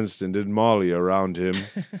people danced and did Molly around him.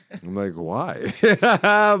 I'm like, why?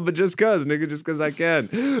 But just cause, nigga, just cause I can.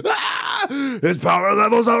 His power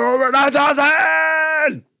levels are over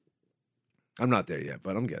 9,000! I'm not there yet,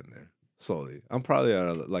 but I'm getting there. Slowly. I'm probably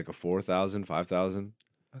at like a 4,000, 5,000.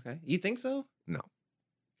 Okay. You think so? No.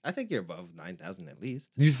 I think you're above 9,000 at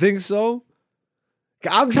least. You think so?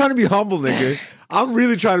 I'm trying to be humble, nigga. I'm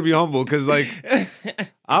really trying to be humble, because like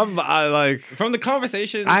I like from the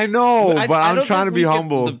conversation. I know, but I'm trying to be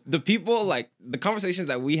humble. The people, like the conversations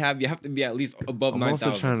that we have, you have to be at least above 9,000.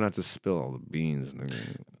 I'm also trying not to spill all the beans, nigga.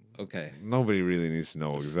 Okay. Nobody really needs to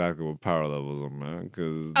know exactly what power levels I'm at,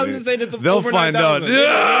 because I'm just saying they'll over find 9,000. out.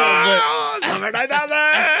 Yeah, it's over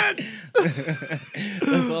 9,000.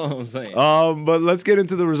 That's all I'm saying. But let's get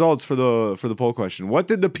into the results for the poll question. What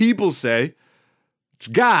did the people say?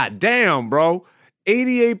 God damn, bro.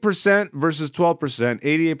 88% versus 12%.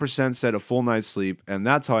 88% said a full night's sleep, and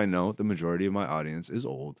that's how I know the majority of my audience is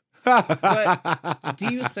old. But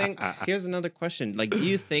do you think, here's another question, like, do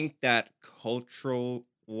you think that cultural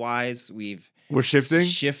wise we're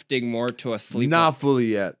shifting more to a sleep? Not fully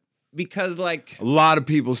yet. Because like a lot of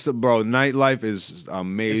people, bro, nightlife is a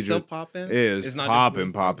major. It's still popping? It is. It's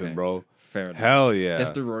popping, okay. Bro. Fair enough. Hell yeah. It's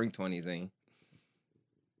the roaring 20s, eh?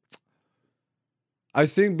 I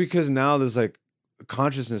think because now there's like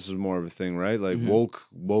consciousness is more of a thing, right? Like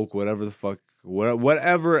woke, whatever the fuck,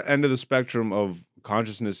 whatever end of the spectrum of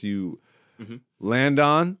consciousness you land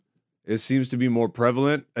on, it seems to be more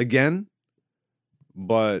prevalent again.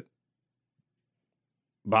 But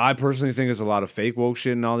I personally think it's a lot of fake woke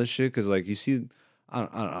shit and all this shit, because like you see,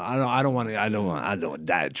 I don't want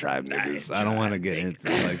diatribe niggas. I don't want to get into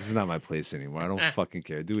like this is not my place anymore. I don't fucking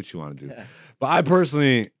care. Do what you want to do. But I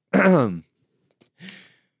personally.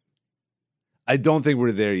 I don't think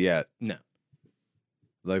we're there yet. No.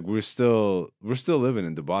 Like we're still living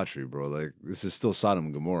in debauchery, bro. Like this is still Sodom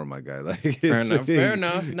and Gomorrah, my guy. Like fair enough.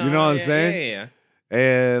 No, you know what I'm saying? Yeah.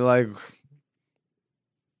 And like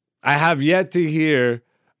I have yet to hear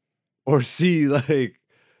or see like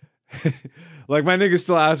like my niggas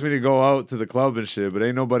still ask me to go out to the club and shit, but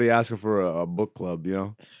ain't nobody asking for a book club, you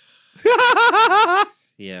know?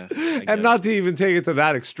 Yeah. And not to even take it to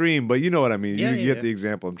that extreme, but you know what I mean. Yeah, you get the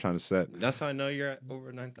example I'm trying to set. That's how I know you're at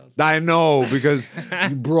over 9,000. I know, because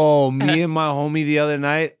bro, me and my homie the other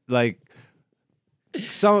night, like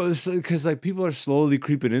because like people are slowly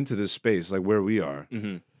creeping into this space, like where we are.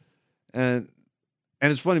 And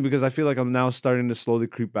it's funny because I feel like I'm now starting to slowly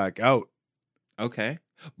creep back out. Okay.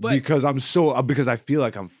 Because I feel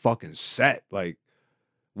like I'm fucking set. Like,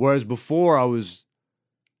 whereas before I was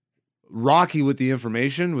rocky with the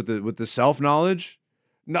information, with the self-knowledge.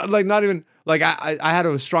 Not even like I had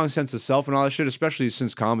a strong sense of self and all that shit, especially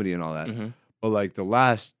since comedy and all that. But like the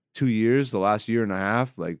last 2 years, the last year and a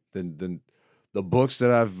half, like the the books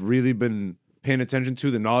that I've really been paying attention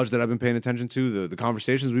to, the knowledge that I've been paying attention to, the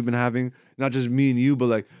conversations we've been having, not just me and you, but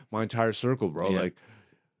like my entire circle, bro. Yeah.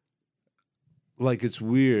 Like it's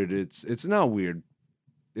weird. It's not weird.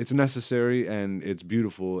 It's necessary and it's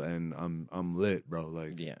beautiful and I'm lit, bro.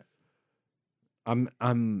 Like Yeah. I'm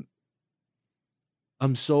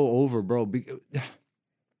so over, bro.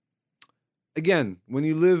 Again, when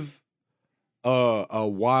you live a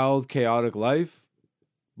wild, chaotic life,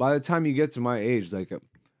 by the time you get to my age, like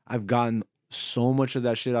I've gotten so much of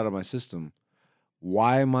that shit out of my system.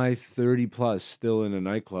 Why am I 30 plus still in a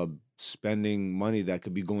nightclub spending money that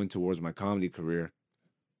could be going towards my comedy career?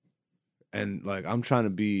 And like I'm trying to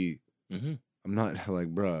be, Mm-hmm. I'm not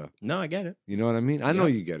like, bruh. No, I get it. You know what I mean? I know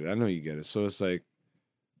Yeah. you get it. I know you get it. So it's like,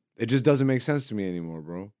 it just doesn't make sense to me anymore,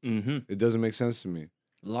 bro. Mm-hmm. It doesn't make sense to me.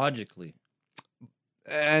 Logically.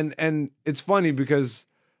 And it's funny because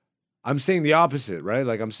I'm saying the opposite, right?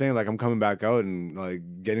 Like I'm saying like I'm coming back out and like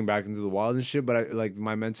getting back into the wild and shit, but I like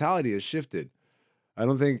my mentality has shifted. I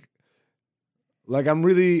don't think like I'm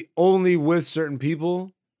really only with certain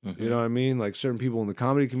people, Mm-hmm. you know what I mean? Like certain people in the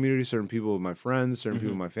comedy community, certain people with my friends, certain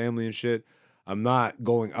people in my family and shit. I'm not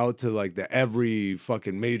going out to like the every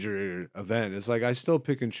fucking major event. It's like I still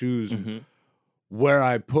pick and choose where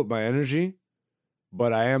I put my energy,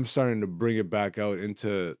 but I am starting to bring it back out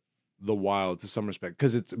into the wild to some respect.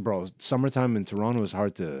 Cause it's bro, summertime in Toronto is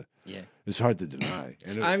hard to it's hard to deny.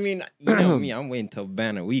 And I mean, you know me, I'm waiting till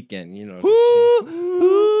Banner weekend, you know.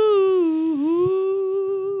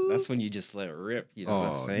 That's when you just let it rip, you know what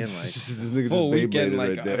I'm saying? This Like nigga whole just weekend, Beybladed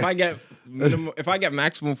like right there. if I get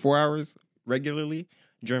maximum 4 hours regularly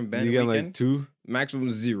during Banner You get weekend, like 2?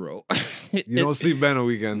 maximum 0. You don't sleep Banner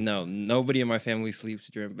weekend. No, nobody in my family sleeps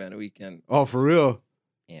during Banner weekend. Oh, for real?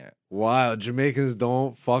 Yeah. Wow, Jamaicans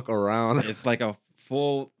don't fuck around. It's like a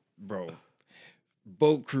full,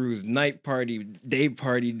 boat cruise, night party, day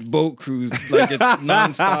party, boat cruise, like it's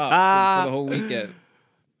nonstop for the whole weekend.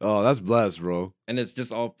 Oh, that's blessed, bro. And it's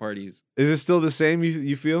just all parties. Is it still the same,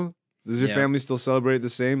 you feel? Does your Yeah. family still celebrate the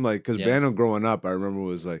same? Like, because Yes. Banner growing up, I remember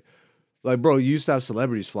was like, bro, you used to have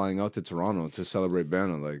celebrities flying out to Toronto to celebrate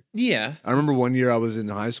Banner. Like, Yeah. I remember one year I was in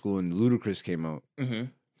high school and Ludacris came out. Mm-hmm.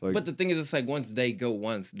 Like, But the thing is, it's like once they go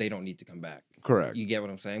once, they don't need to come back. correct. You get what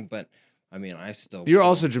I'm saying? But I mean, I still. You're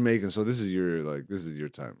also Jamaican, so this is your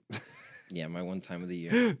time. Yeah, my one time of the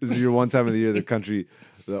year. This is your one time of the year the country,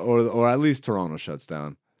 or at least Toronto shuts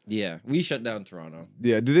down. Yeah, we shut down Toronto.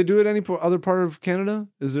 Yeah, do they do it any other part of Canada?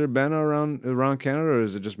 Is there a banner around Canada, or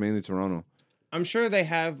is it just mainly Toronto? I'm sure they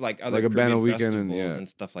have like other Like a banner Caribbean weekend festivals and and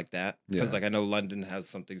stuff like that. Because Yeah. like I know London has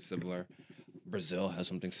something similar, Brazil has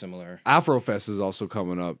something similar. Afrofest is also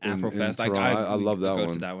coming up. Afrofest, in like, Toronto. I we love could that go to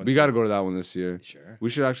one. that one We too. got to go to that one this year. Sure. We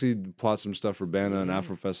should actually plot some stuff for Bana and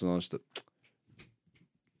Afrofest and all that stuff.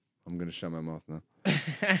 I'm gonna shut my mouth now.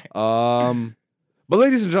 But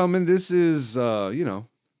ladies and gentlemen, this is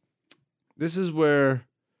this is where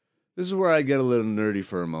I get a little nerdy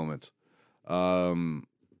for a moment.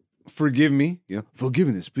 Forgive me,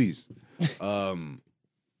 forgiveness, please.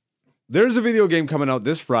 There's a video game coming out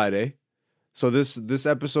this Friday. So this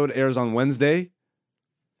episode airs on Wednesday.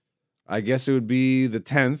 I guess it would be the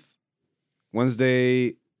 10th.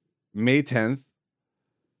 Wednesday, May 10th.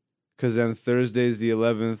 Because then Thursday is the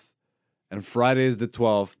 11th. And Friday is the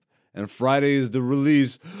 12th. And Friday is the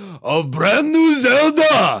release of brand new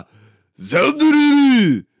Zelda!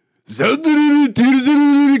 Zelda! Zelda! Tears of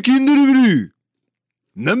the Kingdom!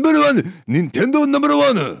 Number 1! Nintendo number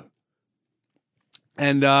 1!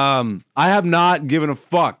 And I have not given a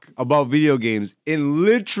fuck about video games in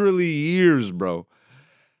literally years, bro.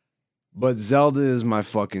 But Zelda is my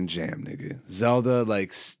fucking jam, nigga. Zelda,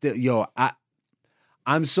 like, still,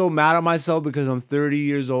 I'm so mad at myself because I'm 30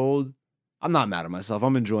 years old. I'm not mad at myself.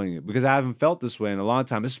 I'm enjoying it because I haven't felt this way in a long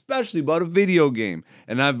time, especially about a video game.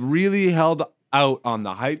 And I've really held out on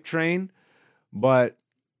the hype train. But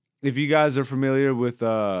if you guys are familiar with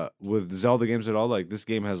Zelda games at all, like this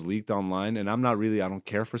game has leaked online, and I'm not really. I don't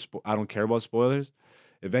care about spoilers.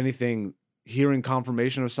 If anything, hearing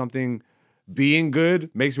confirmation of something being good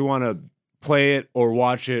makes me want to play it or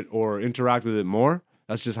watch it or interact with it more.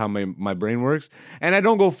 That's just how my brain works. And I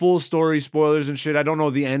don't go full story spoilers and shit. I don't know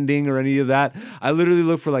the ending or any of that. I literally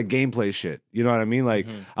look for like gameplay shit. You know what I mean? Like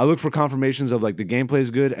I look for confirmations of like the gameplay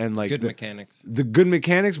is good and like Good mechanics. the good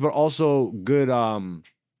mechanics, but also good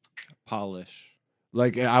Polish.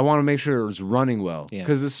 like I want to make sure it's running well Yeah.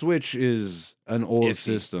 because the Switch is an old Iffy.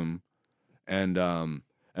 system, and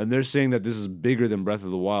they're saying that this is bigger than Breath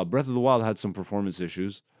of the Wild. Breath of the Wild had some performance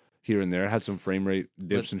issues. here and there. Had some frame rate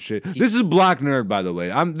dips and shit. This is Black Nerd, by the way.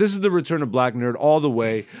 This is the return of Black Nerd all the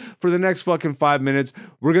way. For the next fucking 5 minutes,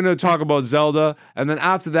 we're gonna talk about Zelda, and then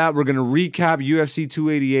after that, we're gonna recap UFC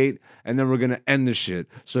 288, and then we're gonna end the shit.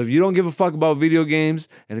 So if you don't give a fuck about video games,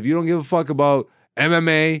 and if you don't give a fuck about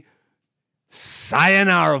MMA,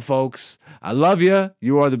 sayonara, folks. I love you.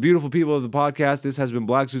 You are the beautiful people of the podcast. This has been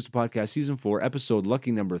Black Suits the Podcast Season 4, episode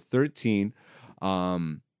lucky number 13.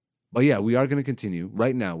 But yeah, we are going to continue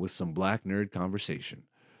right now with some Black Nerd conversation.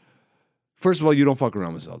 First of all, you don't fuck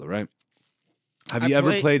around with Zelda, right? Have you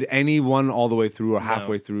ever played any one all the way through or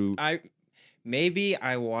halfway through? Maybe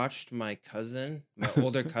I watched my cousin, my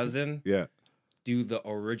older cousin, do the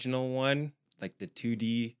original one, like the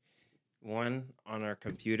 2D one on our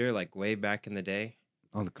computer, like way back in the day.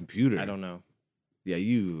 On the computer? I don't know. Yeah,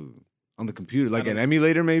 on the computer, like an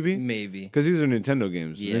emulator, maybe? Maybe. Because these are Nintendo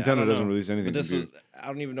games. Yeah, Nintendo doesn't release anything. But I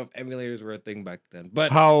don't even know if emulators were a thing back then.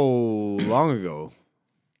 But how long ago?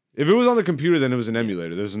 If it was on the computer, then it was an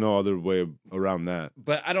emulator. There's no other way around that.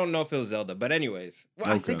 But I don't know if it was Zelda. But anyways,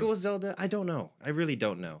 I think it was Zelda. I don't know. I really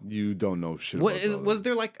don't know. You don't know shit about Zelda. Was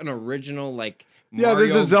there like an original like Mario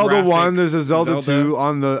there's a Zelda 1, there's a Zelda 2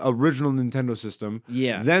 on the original Nintendo system.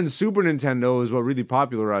 Yeah. Then Super Nintendo is what really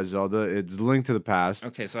popularized Zelda. It's Link to the Past.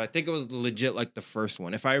 Okay, so I think it was legit like the first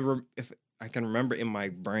one. If I can remember in my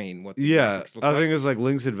brain what the graphics look I like. think it's like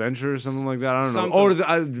Link's Adventure or something like that. I don't know.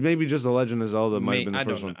 Or maybe just The Legend of Zelda might have been the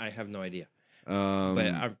first one. I have no idea. But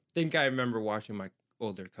I think I remember watching my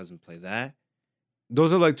older cousin play that.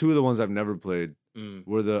 Those are like two of the ones I've never played.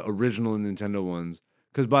 Were the original Nintendo ones.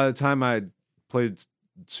 Because by the time I played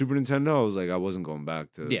Super Nintendo, I was like, I wasn't going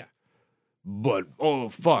back to. Yeah. But oh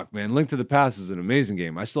fuck, man, Link to the Past is an amazing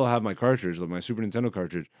game. I still have my cartridge, like my Super Nintendo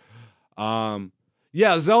cartridge.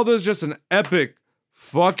 Yeah, Zelda is just an epic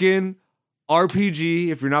fucking RPG.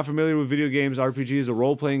 If you're not familiar with video games, RPG is a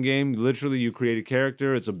role-playing game. Literally, you create a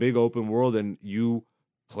character. It's a big open world, and you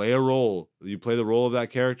play a role. You play the role of that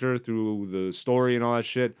character through the story and all that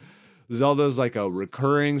shit. Zelda is like a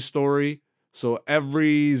recurring story. So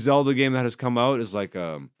every Zelda game that has come out is like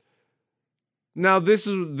now this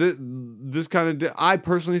kind of I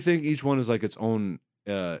personally think each one is like its own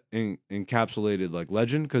encapsulated like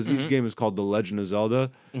legend because each game is called The Legend of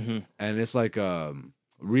Zelda, and it's like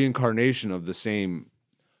reincarnation of the same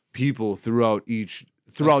people throughout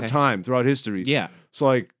time, throughout history. Yeah. So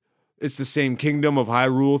like it's the same kingdom of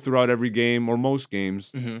Hyrule throughout every game or most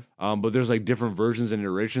games, but there's like different versions and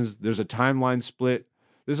iterations. There's a timeline split.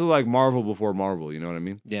 This is like Marvel before Marvel, you know what I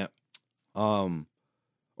mean? Yeah. Or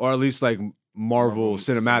at least like Marvel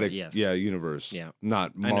cinematic universe. Yeah.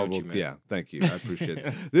 Not I know Marvel. what you meant. Yeah, thank you. I appreciate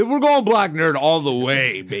it. We're going Black Nerd all the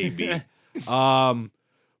way, baby.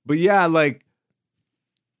 But yeah, like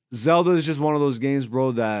Zelda is just one of those games,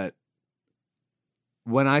 bro, that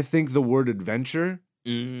when I think the word adventure,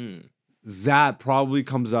 that probably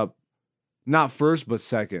comes up not first but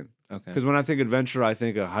second. Okay. Because when I think adventure, I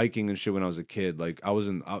think of hiking and shit when I was a kid. Like I was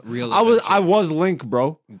Link,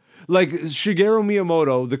 bro. Like Shigeru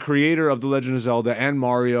Miyamoto, the creator of The Legend of Zelda and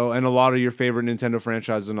Mario and a lot of your favorite Nintendo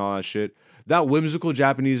franchises and all that shit. That whimsical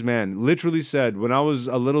Japanese man literally said, when I was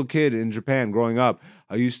a little kid in Japan growing up,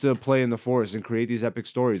 I used to play in the forest and create these epic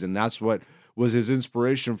stories. And that's what was his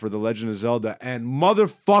inspiration for The Legend of Zelda. And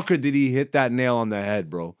motherfucker, did he hit that nail on the head,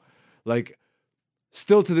 bro. Like,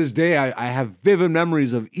 still to this day, I have vivid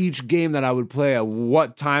memories of each game that I would play, at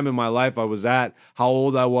what time in my life I was at, how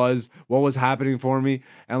old I was, what was happening for me,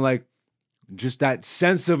 and like just that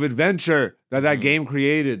sense of adventure that game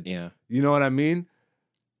created. Yeah. You know what I mean?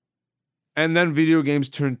 And then video games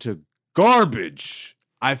turned to garbage.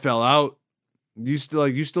 I fell out. You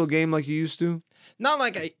still game like you used to? Not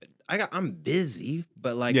like I'm busy,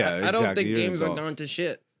 but like I don't think games are gone to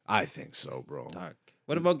shit. I think so, bro. Doc.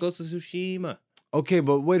 What about Ghost of Tsushima? Okay,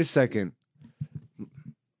 but wait a second.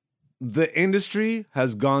 The industry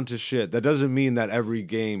has gone to shit. That doesn't mean that every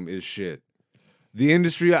game is shit. The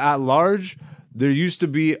industry at large, there used to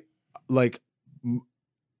be like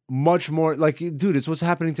much more like, dude, it's what's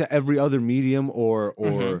happening to every other medium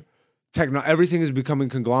or techno. Everything is becoming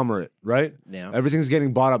conglomerate, right? Yeah. Everything's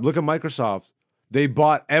getting bought up. Look at Microsoft. They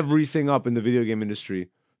bought everything up in the video game industry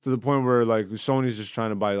to the point where like Sony's just trying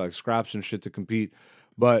to buy like scraps and shit to compete.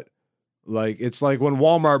 But like it's like when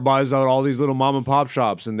Walmart buys out all these little mom and pop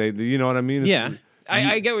shops and they you know what I mean?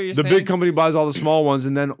 I get what you're saying. The big company buys all the small ones,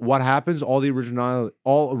 and then what happens? All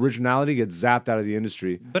originality gets zapped out of the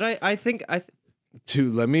industry. But I think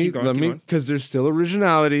let me because there's still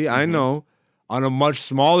originality. I know on a much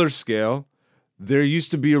smaller scale. There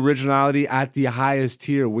used to be originality at the highest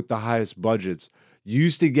tier with the highest budgets. You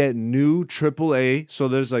used to get new AAA. So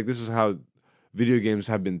there's like this is how video games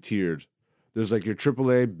have been tiered. There's like your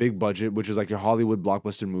AAA big budget, which is like your Hollywood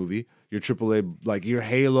blockbuster movie, your AAA, like your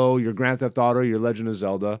Halo, your Grand Theft Auto, your Legend of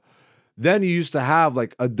Zelda. Then you used to have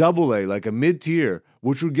like a AA, like a mid-tier,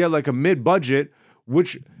 which would get like a mid-budget,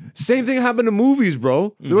 which same thing happened to movies,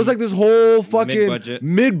 bro. There was like this whole fucking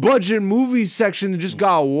mid-budget movie section that just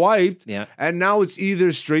got wiped. Yeah. And now it's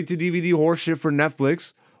either straight to DVD horseshit for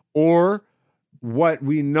Netflix or what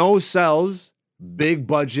we know sells, big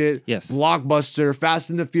budget, blockbuster, Fast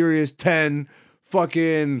and the Furious 10,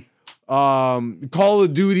 fucking Call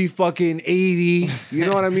of Duty fucking 80. You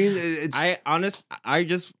know what I mean? I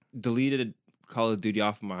just deleted Call of Duty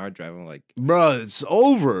off of my hard drive. I'm like, bro, it's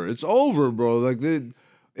over. It's over, bro. Like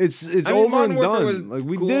it's over and done. Like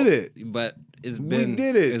we did it. But we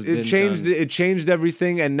did it. It changed it changed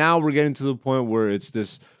everything, and now we're getting to the point where it's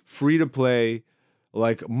this free to play,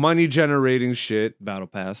 like money generating shit. Battle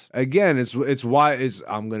Pass. Again, it's why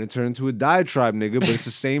I'm gonna turn into a diatribe, nigga. But it's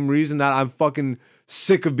the same reason that I'm fucking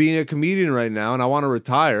sick of being a comedian right now, and I want to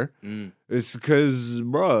retire. It's because,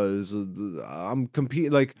 bro, I'm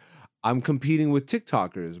competing with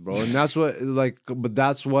TikTokers, bro, and that's what But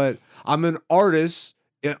that's what I'm an artist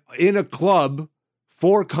in a club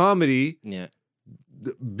for comedy. Yeah.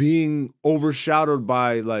 Being overshadowed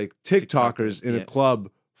by like TikTokers in a club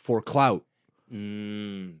for clout.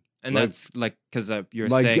 And that's like because you're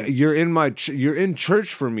like saying you're in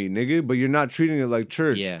church for me, nigga, but you're not treating it like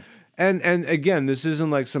church. Yeah. And again, this isn't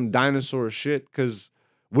like some dinosaur shit because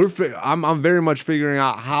I'm very much figuring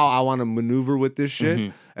out how I want to maneuver with this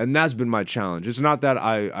shit, and that's been my challenge. It's not that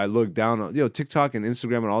I look down on TikTok and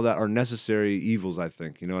Instagram and all that are necessary evils. I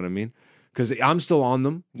think you know what I mean because I'm still on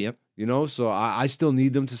them. Yep. You know, so I still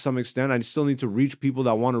need them to some extent. I still need to reach people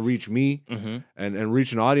that want to reach me and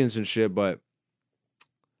reach an audience and shit. But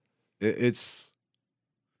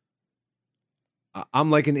I'm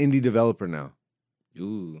like an indie developer now.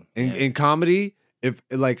 Ooh. In comedy, if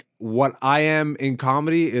like what I am in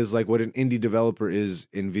comedy is like what an indie developer is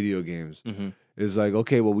in video games. Is like,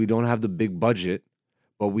 okay, well, we don't have the big budget,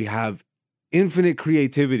 but we have infinite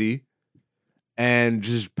creativity and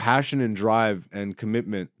just passion and drive and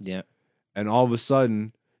commitment. Yeah. And all of a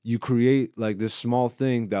sudden, you create like this small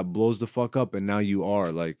thing that blows the fuck up, and now you are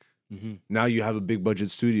like, now you have a big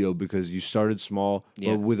budget studio because you started small,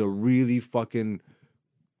 but with a really fucking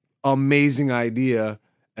amazing idea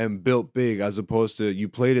and built big, as opposed to you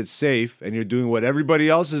played it safe and you're doing what everybody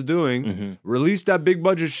else is doing. Release that big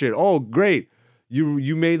budget shit. Oh, great.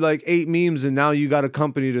 You made like 8 memes and now you got a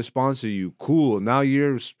company to sponsor you. Cool. Now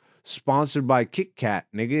you're sponsored by Kit Kat,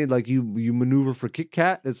 nigga. Like you maneuver for Kit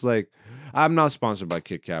Kat. It's like, I'm not sponsored by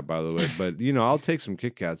Kit Kat, by the way, but you know, I'll take some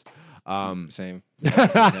Kit Kats. Same.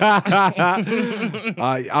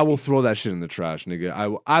 I will throw that shit in the trash,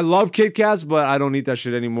 nigga. I love Kit Kats, but I don't eat that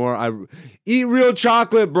shit anymore. I eat real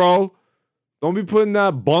chocolate, bro. Don't be putting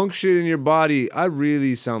that bunk shit in your body. I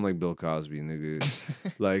really sound like Bill Cosby, nigga.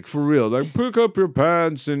 Like, for real. Like, pick up your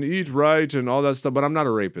pants and eat right and all that stuff. But I'm not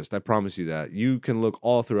a rapist. I promise you that. You can look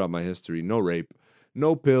all throughout my history. No rape.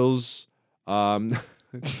 No pills.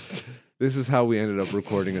 This is how we ended up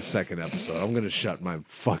recording a second episode. I'm going to shut my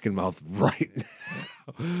fucking mouth right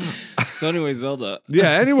now. So anyway, Zelda.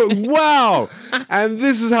 Yeah, anyway. Wow. And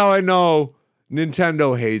this is how I know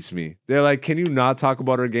Nintendo hates me. They're like, can you not talk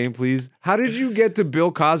about our game, please? How did you get to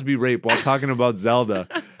Bill Cosby rape while talking about Zelda?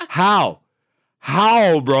 How?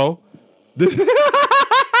 How, bro?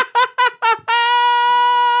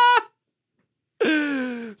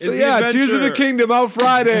 So yeah, Tears of the Kingdom out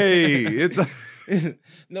Friday. It's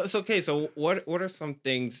no, it's okay. So what are some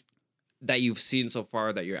things that you've seen so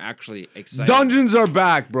far that you're actually excited? Dungeons are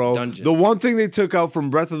back, bro. Dungeons. The one thing they took out from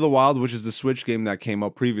Breath of the Wild, which is the Switch game that came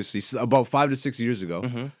out previously, about 5 to 6 years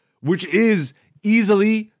ago, which is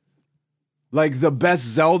easily like the best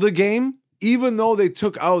Zelda game, even though they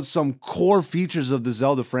took out some core features of the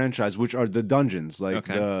Zelda franchise, which are the dungeons, like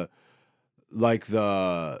the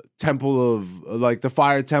temple of, like the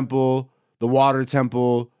fire temple, the water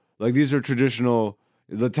temple, like these are traditional,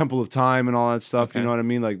 the Temple of Time and all that stuff. You know what I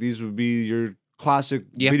mean? Like these would be your classic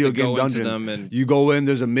video game dungeons. You go in,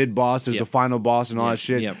 there's a mid boss, there's a final boss, and all that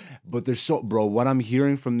shit. But there's bro. What I'm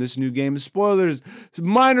hearing from this new game is spoilers,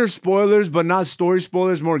 minor spoilers, but not story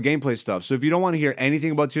spoilers, more gameplay stuff. So if you don't want to hear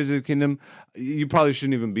anything about Tears of the Kingdom, you probably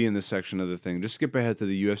shouldn't even be in this section of the thing. Just skip ahead to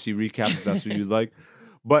the UFC recap if that's what you'd like.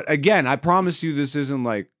 But again, I promise you, this isn't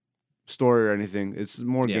like story or anything. It's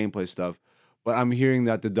more gameplay stuff. But I'm hearing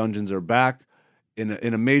that the dungeons are back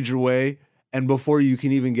in a major way, and before you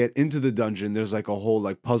can even get into the dungeon, there's like a whole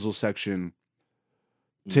like puzzle section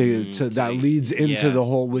to that leads into the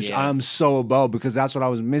whole, which I'm so about, because that's what I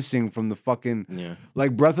was missing from the fucking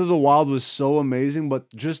like Breath of the Wild was so amazing,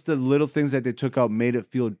 but just the little things that they took out made it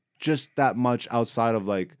feel just that much outside of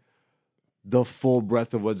like the full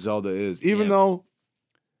breadth of what Zelda is. Even though,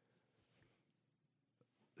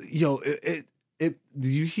 yo, do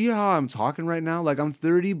you hear how I'm talking right now? Like I'm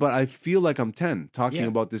 30, but I feel like I'm 10 talking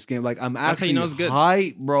about this game. Like I'm actually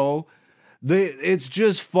hyped, bro. It's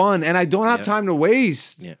just fun, and I don't have time to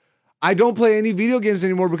waste. Yeah. I don't play any video games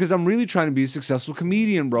anymore because I'm really trying to be a successful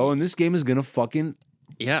comedian, bro. And this game is gonna fucking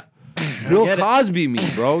Bill Cosby me,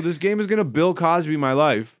 bro. This game is gonna Bill Cosby my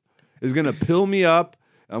life. It's gonna pill me up.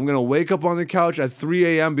 I'm gonna wake up on the couch at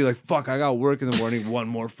 3 a.m. Be like, fuck, I got work in the morning. One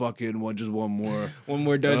more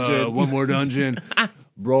dungeon,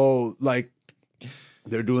 bro. Like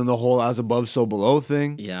they're doing the whole as above, so below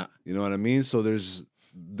thing. Yeah, you know what I mean. So there's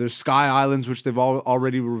Sky Islands, which they've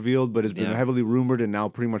already revealed, but it's been heavily rumored and now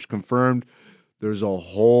pretty much confirmed. There's a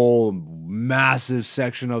whole massive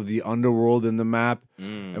section of the underworld in the map.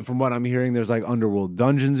 And from what I'm hearing, there's like underworld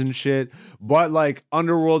dungeons and shit. But like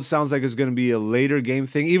underworld sounds like it's going to be a later game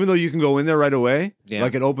thing, even though you can go in there right away. Yeah.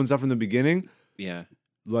 Like it opens up from the beginning. Yeah.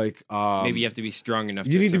 Like maybe you have to be strong enough.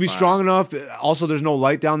 You need to be strong enough. Also, there's no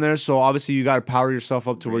light down there, so obviously you got to power yourself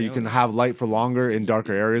up to where you can have light for longer in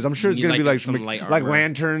darker areas. I'm sure it's gonna be like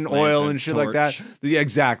lantern oil and shit like that. Yeah,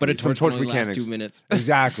 exactly. But some torch mechanics. Lasts 2 minutes.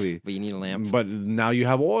 Exactly. But you need a lamp. But now you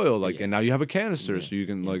have oil, and now you have a canister, so you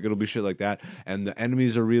can like it'll be shit like that. And the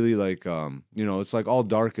enemies are really like it's like all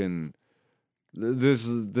dark and there's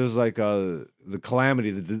like the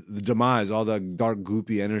calamity, the demise, all the dark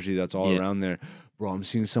goopy energy that's all around there. Bro, I'm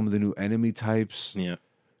seeing some of the new enemy types. Yeah.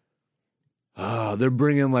 They're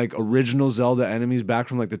bringing like original Zelda enemies back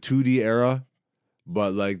from like the 2D era,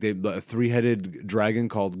 but like a 3-headed dragon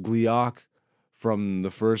called Gleeok from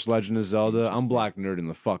the first Legend of Zelda. I'm black nerding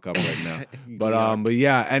the fuck up right now. But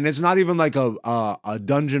yeah, and it's not even like a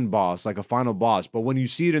dungeon boss, like a final boss. But when you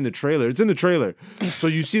see it in the trailer, it's in the trailer. So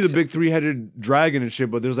you see the big 3-headed dragon and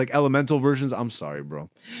shit, but there's like elemental versions. I'm sorry,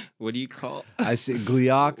 bro. What do you call? I say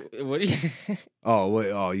Gleeok. What do you? Oh wait!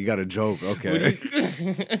 Oh, you got a joke? Okay.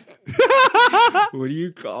 What do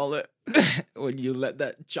you call it when you let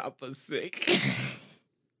that chopper sink?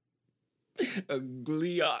 A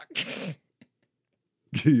Gleeok.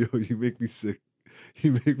 Yo, you make me sick.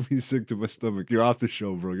 You make me sick to my stomach. You're off the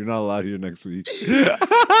show, bro. You're not allowed here next week. Let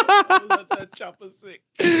that chopper sink.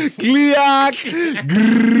 Gleeok.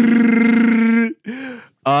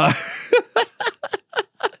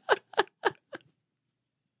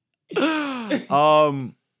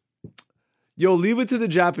 Yo, leave it to the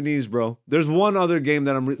Japanese, bro. There's one other game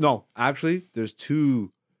that actually, there's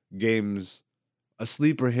 2 games, a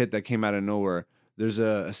sleeper hit that came out of nowhere. There's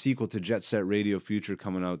a sequel to Jet Set Radio Future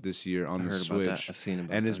coming out this year on the Switch,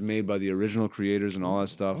 and is made by the original creators and all that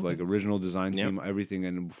stuff, like original design team, everything.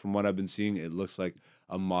 And from what I've been seeing, it looks like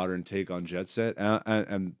a modern take on Jet Set.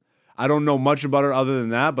 And I don't know much about it other than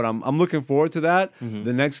that, but I'm looking forward to that. Mm-hmm.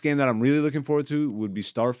 The next game that I'm really looking forward to would be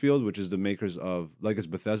Starfield, which is the makers of it's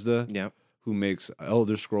Bethesda, who makes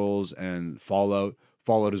Elder Scrolls and Fallout.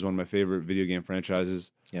 Fallout is one of my favorite video game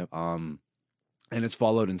franchises. Yep. And it's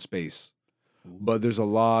Fallout in space. But there's a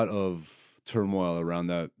lot of turmoil around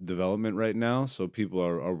that development right now, so people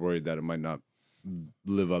are worried that it might not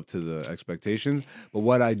live up to the expectations. But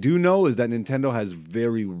what I do know is that Nintendo has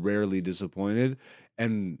very rarely disappointed,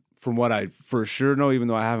 and from what I for sure know, even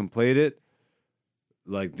though I haven't played it,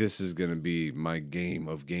 like this is gonna be my game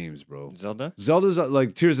of games, bro. Zelda's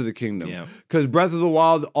like Tears of the Kingdom, because Breath of the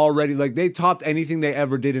Wild already they topped anything they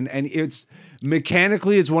ever did, and it's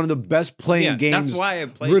mechanically it's one of the best playing games. That's why I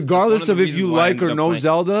played. Regardless of if you like or know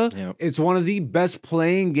Zelda, it's one of the best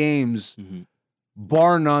playing games,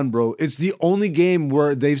 bar none, bro. It's the only game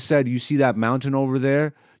where they've said you see that mountain over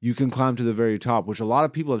there, you can climb to the very top, which a lot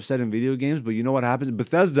of people have said in video games, but you know what happens?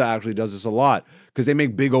 Bethesda actually does this a lot because they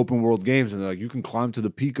make big open world games and they're like, you can climb to the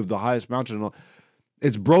peak of the highest mountain.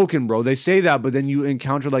 It's broken, bro. They say that, but then you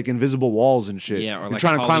encounter like invisible walls and shit. Yeah, or you're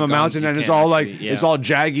trying to climb a mountain and it's all it's all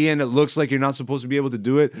jaggy and it looks like you're not supposed to be able to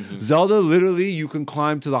do it. Mm-hmm. Zelda, literally, you can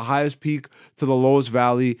climb to the highest peak to the lowest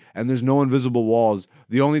valley and there's no invisible walls.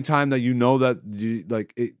 The only time that you know that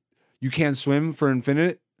you can't swim for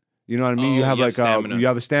infinite. You know what I mean? You have you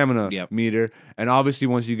have a stamina meter, and obviously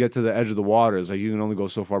once you get to the edge of the water, it's like you can only go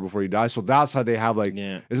so far before you die. So that's how they have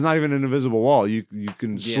it's not even an invisible wall. You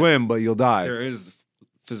can swim, but you'll die. There is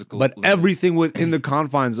physical, but everything within the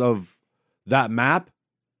confines of that map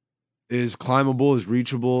is climbable, is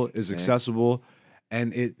reachable, is accessible,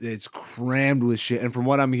 and it's crammed with shit. And from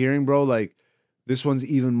what I'm hearing, bro, like This one's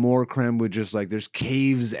even more crammed with just like there's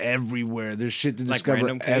caves everywhere. There's shit to discover.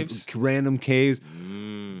 Random caves? Random caves.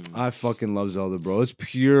 I fucking love Zelda, bro. It's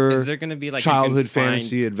pure. Is there gonna be like childhood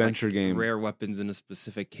fantasy adventure game? Rare weapons in a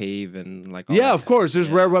specific cave and like. Yeah, of course. There's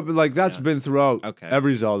rare weapons. Like that's been throughout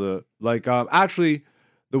every Zelda. Like actually,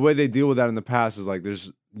 the way they deal with that in the past is like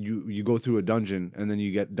there's you go through a dungeon and then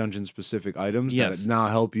you get dungeon specific items that now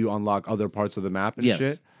help you unlock other parts of the map and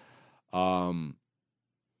shit.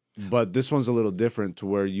 But this one's a little different to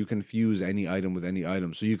where you can fuse any item with any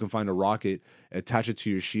item. So you can find a rocket, attach it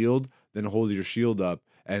to your shield, then hold your shield up,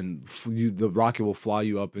 and the rocket will fly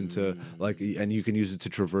you up into and you can use it to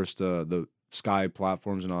traverse the sky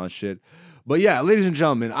platforms and all that shit. But yeah, ladies and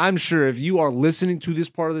gentlemen, I'm sure if you are listening to this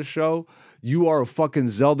part of the show, you are a fucking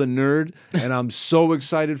Zelda nerd, and I'm so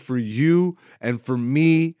excited for you and for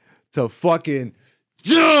me to fucking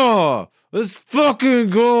let's fucking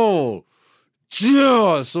go.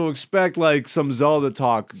 Yeah, so expect like some Zelda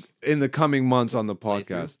talk in the coming months on the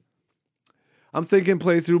podcast. I'm thinking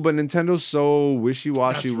playthrough, but Nintendo's so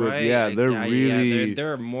wishy-washy with they're really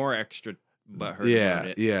they're more extra butthurt about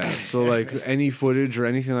it. Yeah. So like any footage or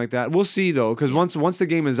anything like that, we'll see though, because once the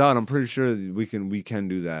game is out, I'm pretty sure we can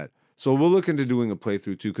do that. So we'll look into doing a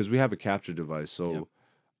playthrough too, because we have a capture device. So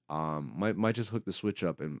might just hook the Switch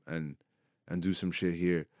up and do some shit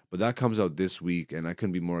here. But that comes out this week, and I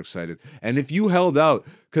couldn't be more excited. And if you held out,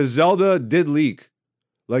 because Zelda did leak,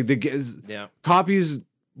 like copies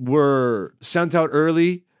were sent out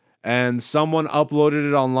early, and someone uploaded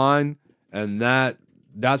it online, and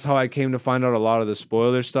that's how I came to find out a lot of the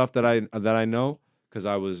spoiler stuff that I know, because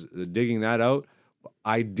I was digging that out.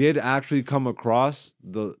 I did actually come across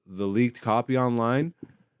the leaked copy online,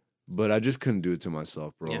 but I just couldn't do it to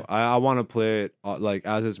myself, bro. Yeah. I want to play it like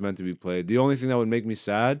as it's meant to be played. The only thing that would make me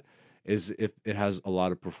sad is if it has a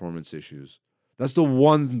lot of performance issues. That's the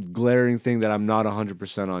one glaring thing that I'm not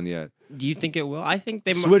 100% on yet. Do you think it will? I think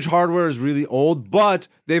they Switch hardware is really old, but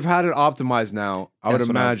they've had it optimized now. I would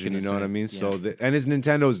imagine, you know what I mean? Yeah. So and it's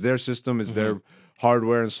Nintendo's, their system is their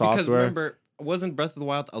hardware and software. Because remember, wasn't Breath of the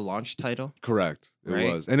Wild a launch title? Correct.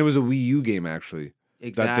 It was. And it was a Wii U game actually.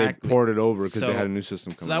 Exactly. That they ported over because they had a new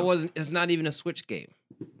system coming out. So it's not even a Switch game.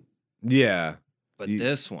 Yeah. But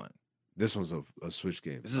this one's a Switch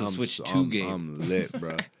game. This is a Switch 2 game. I'm lit,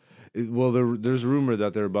 bro. Well, there's rumor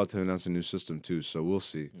that they're about to announce a new system too, so we'll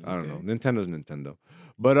see. Okay. I don't know. Nintendo's Nintendo.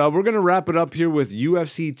 But we're going to wrap it up here with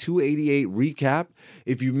UFC 288 recap.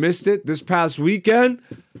 If you missed it this past weekend,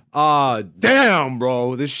 damn,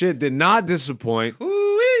 bro. This shit did not disappoint.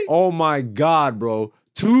 Ooh-wee. Oh, my God, bro.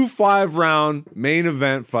 2 5-round main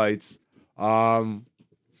event fights. I'll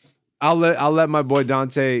let my boy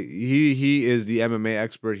Dante. He is the MMA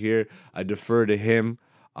expert here. I defer to him.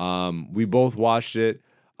 We both watched it.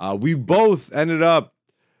 We both ended up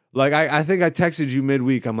like I think I texted you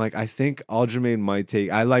midweek. I'm like, I think Aljamain might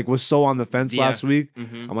take. I like was so on the fence last week.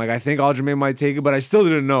 Mm-hmm. I'm like, I think Aljamain might take it, but I still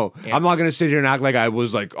didn't know. Yeah. I'm not gonna sit here and act like I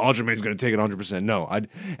was like Aljamain's gonna take it 100%. No,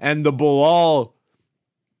 and the Bilal.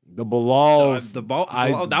 That was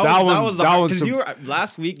because you were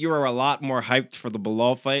last week. You were a lot more hyped for the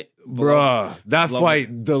Bilal fight, bruh. That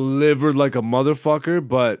fight delivered like a motherfucker.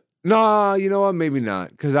 But nah, you know what? Maybe not,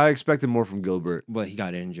 because I expected more from Gilbert. But he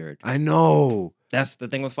got injured. I know. That's the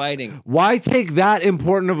thing with fighting. Why take that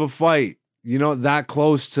important of a fight? You know, that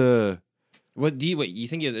close to. Wait? You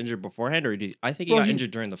think he was injured beforehand, or I think he got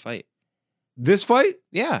injured during the fight. This fight?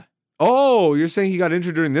 Yeah. Oh, you're saying he got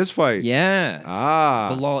injured during this fight? Yeah.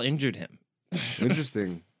 Ah. Bilal injured him.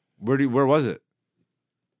 Interesting. Where was it?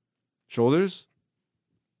 Shoulders?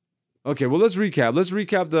 Okay, well, let's recap. Let's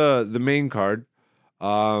recap the main card.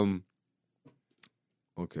 Okay,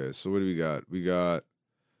 so what do we got? We got.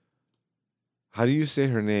 How do you say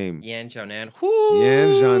her name? Yan Xiaonan.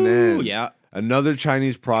 Yan Xiaonan. Yeah. Another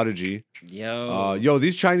Chinese prodigy. Yo,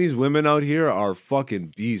 these Chinese women out here are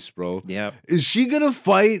fucking beasts, bro. Yeah. Is she gonna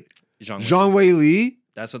fight Zhang Weili?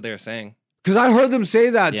 That's what they're saying. Because I heard them say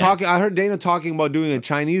that. Yeah. I heard Dana talking about doing a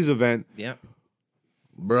Chinese event. Yeah.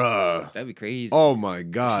 Bruh. That'd be crazy. Oh my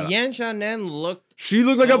God. Yan Xiaonan looked. She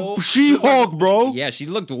looked like a She-Hulk, bro. Yeah, she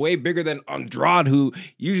looked way bigger than Andrade, who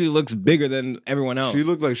usually looks bigger than everyone else. She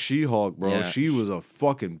looked like She-Hulk, bro. Yeah. She was a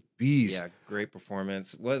fucking beast. Yeah, great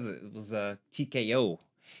performance. It was a TKO,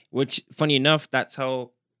 which, funny enough, that's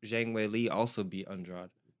how Zhang Weili also beat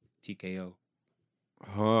Andrade. TKO.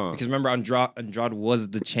 Huh. Because remember, Andrade was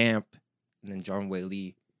the champ, and then Zhang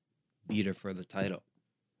Weili beat her for the title.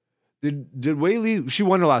 Did Weili? She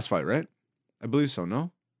won her last fight, right? I believe so.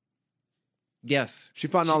 No. Yes. She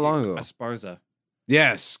fought not long ago. Esparza.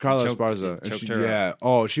 Yes, Carla Esparza. Choked her yeah.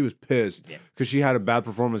 Oh, she was pissed because she had a bad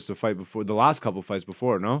performance to fight before the last couple fights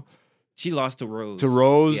before. No. She lost to Rose. To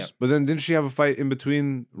Rose, Yep. but then didn't she have a fight in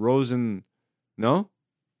between Rose and no?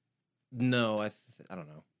 No, I don't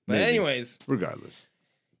know. But Maybe. anyways, Regardless,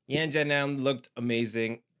 Yan Janam looked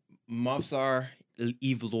amazing. Mavsar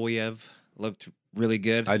Evloyev looked really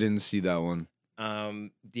good. I didn't see that one.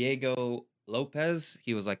 Diego Lopez,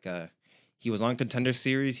 he was on Contender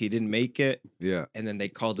Series. He didn't make it. Yeah. And then they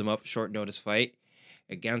called him up short notice fight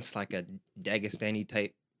against like a Dagestani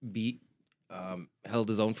type beat. Held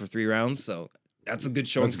his own for 3 rounds. So that's a good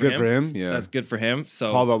showing. That's good for him. Yeah. That's good for him.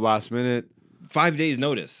 So called up last minute. 5 days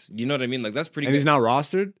notice. You know what I mean? Like that's pretty And good. he's not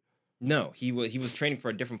rostered? No, he was training for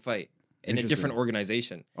a different fight in a different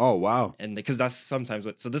organization. Oh, wow. And because that's sometimes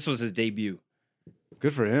so this was his debut.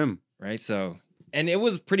 Good for him. Right? So, and it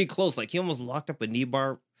was pretty close. Like he almost locked up a knee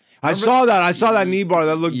bar. I saw that knee bar.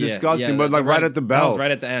 That looked disgusting, but like right at the bell. That was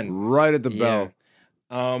right at the end. Right at the bell.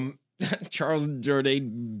 Charles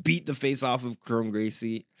Jourdain beat the face off of Chrome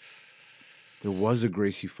Gracie. There was a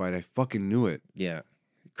Gracie fight. I fucking knew it. Yeah.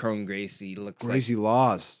 Chrome Gracie looks Gracie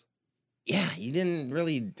lost. Yeah, he didn't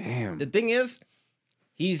really. Damn. The thing is,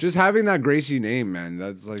 he's just having that Gracie name, man.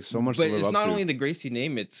 That's like so much. But to live it's up not to. only the Gracie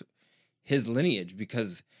name; it's his lineage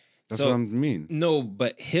because that's what I mean. No,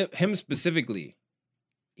 but him specifically,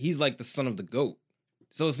 he's like the son of the goat.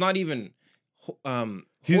 So it's not even.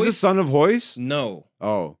 He's the son of Hoist? No.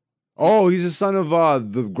 Oh, he's the son of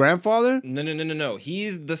the grandfather? No.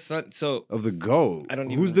 He's the son of the GOAT. I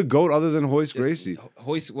don't even Who's the GOAT other than Hoist Gracie?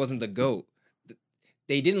 Hoist wasn't the GOAT.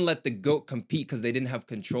 They didn't let the GOAT compete because they didn't have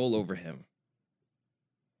control over him.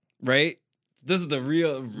 Right? This is the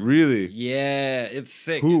real. Really? Yeah, it's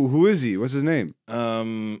sick. Who is he? What's his name?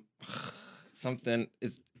 Something.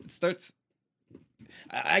 It starts.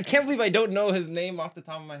 I can't believe I don't know his name off the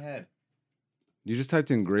top of my head. You just typed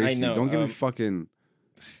in Gracie. I know. Don't give me fucking.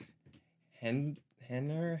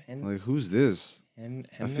 Henner? Like, who's this?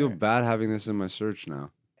 I feel bad having this in my search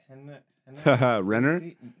now. Renner?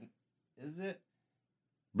 Is it?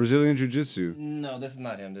 Brazilian Jiu-Jitsu. No, this is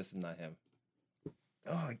not him.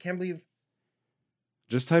 Oh, I can't believe.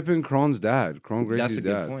 Just type in Kron's dad. Kron Gracie's dad.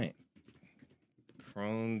 That's a good point.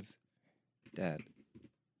 Kron's dad.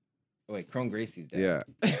 Oh, wait, Kron Gracie's dad. Yeah.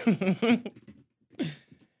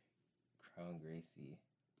 Kron Gracie.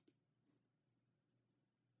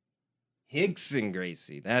 Hickson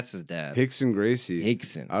Gracie. That's his dad. Hickson Gracie.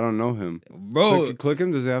 Hickson. I don't know him. Bro. Click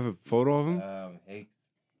him. Does he have a photo of him?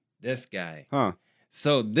 This guy. Huh.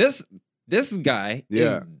 So this guy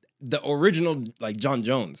is the original like John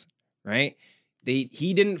Jones, right?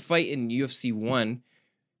 He didn't fight in UFC 1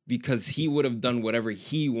 because he would have done whatever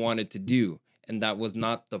he wanted to do. And that was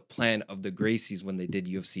not the plan of the Gracies when they did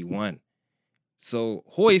UFC 1. So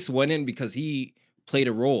Hoist went in because he played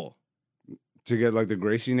a role. To get like the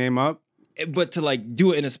Gracie name up? But to like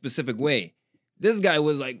do it in a specific way. This guy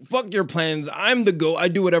was like, fuck your plans. I'm the GOAT. I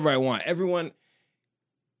do whatever I want.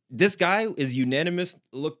 This guy is unanimous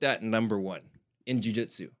looked at number 1 in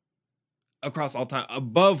jiu-jitsu. Across all time.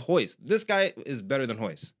 Above Hoist. This guy is better than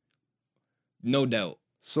Hoist. No doubt.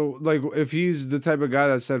 So, like, if he's the type of guy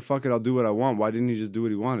that said, fuck it, I'll do what I want, why didn't he just do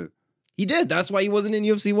what he wanted? He did. That's why he wasn't in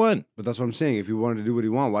UFC 1. But that's what I'm saying. If he wanted to do what he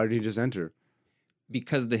wanted, why did he just enter?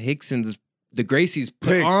 Because the Hicksons, the Gracies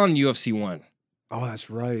put on UFC 1. Oh, that's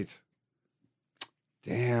right.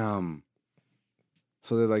 Damn.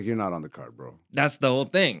 So they're like, you're not on the card, bro. That's the whole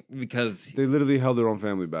thing. Because they literally held their own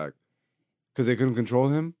family back. Because they couldn't control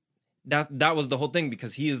him? That was the whole thing.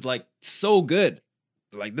 Because he is like so good.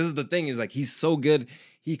 Like, this is the thing. Is like, he's so good.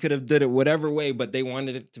 He could have did it whatever way, but they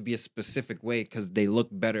wanted it to be a specific way because they look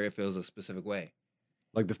better if it was a specific way.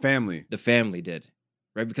 Like the family? The family did.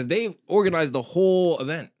 Right? Because they organized the whole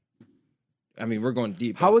event. I mean, we're going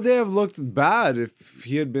deep. How would they have looked bad if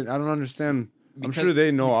he had been... I don't understand. Because I'm sure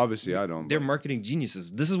they know. Obviously, I don't. They're marketing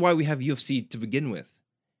geniuses. This is why we have UFC to begin with.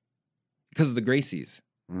 Because of the Gracies.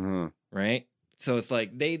 Mm-hmm. Right? So it's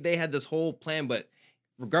like they had this whole plan, but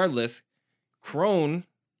regardless, Kron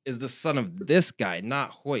is the son of this guy, not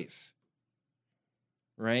Hoist.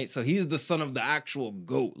 Right? So he's the son of the actual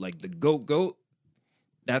GOAT. Like the GOAT.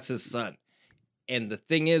 That's his son. And the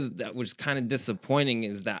thing is, that was kind of disappointing,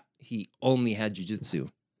 is that he only had jiu-jitsu.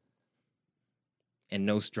 And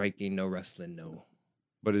no striking, no wrestling, no.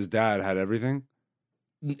 But his dad had everything?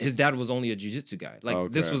 His dad was only a jiu-jitsu guy.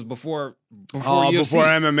 Like, this was before UFC. Before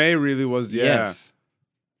MMA really was, yeah. Yes.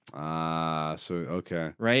 So,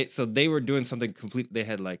 okay. Right? So they were doing something complete. They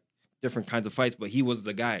had, like, different kinds of fights, but he was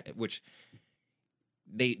the guy, which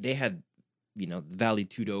they had, you know, Vale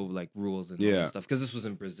Tudo, like, rules and all that stuff. Because this was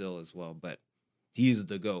in Brazil as well, but he's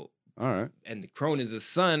the GOAT. All right. And the Kron is his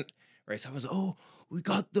son, right? So I was, we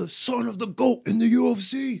got the son of the GOAT in the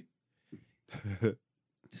UFC.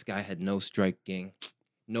 This guy had no striking,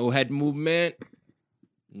 no head movement,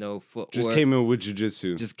 no footwork. Just came in with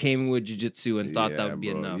jiu-jitsu. Just came in with jiu-jitsu and thought that would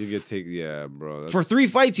be bro. enough. You get bro. For 3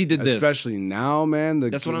 fights, he did this. Especially now, man.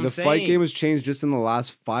 That's what I'm saying. The fight game has changed just in the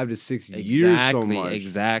last 5 to 6 years so much.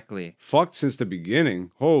 Exactly. Fucked since the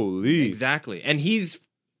beginning. Holy. Exactly. And he's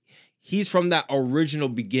from that original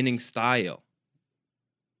beginning style.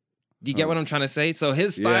 Do you get what I'm trying to say? So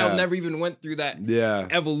his style never even went through that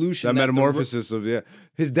evolution. That metamorphosis of,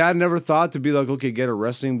 His dad never thought to be like, okay, get a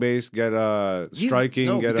wrestling base, get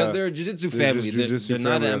striking. Because they're a jiu-jitsu family. They're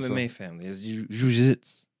not an MMA family. It's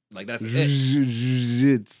jiu-jitsu. Like, that's it.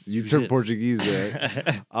 Jiu-jitsu. You turn Portuguese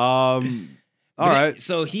there. All right.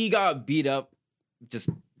 So he got beat up, just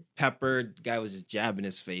peppered. Guy was just jabbing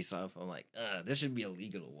his face off. I'm like, this should be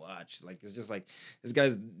illegal to watch. Like, it's just like, this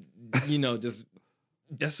guy's, just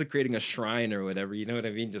desecrating a shrine or whatever, you know what I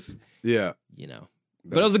mean? Just but it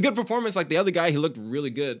was a good performance. Like the other guy, he looked really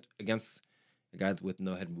good against a guy with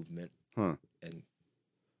no head movement. And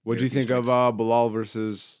what do you think of Bilal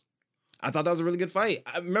versus? I thought that was a really good fight.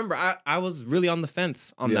 I remember I was really on the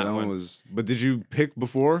fence on that one. But did you pick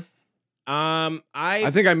before? I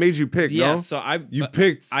think I made you pick. Yeah, no? so you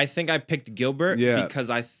picked. I think I picked Gilbert because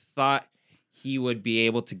I thought he would be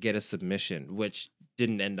able to get a submission, which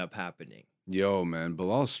didn't end up happening. Yo, man,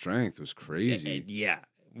 Bilal's strength was crazy.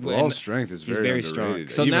 Bilal's strength is very strong.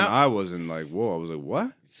 So even now I wasn't like, whoa. I was like,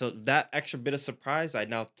 what? So that extra bit of surprise, I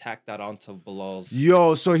now tack that onto Bilal's.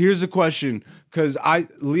 Yo, so here's the question, because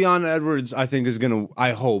Leon Edwards, I think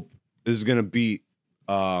I hope is gonna beat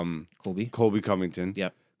Colby Covington.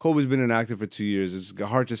 Yep. Colby's been inactive for 2 years. It's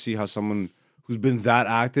hard to see how someone who's been that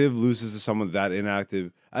active loses to someone that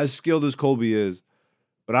inactive, as skilled as Colby is.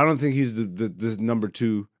 But I don't think he's the number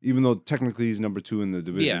 2, even though technically he's number 2 in the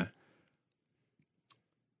division. Yeah.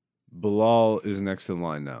 Bilal is next in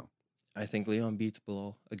line now. I think Leon beats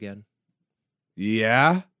Bilal again.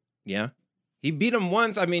 Yeah? Yeah. He beat him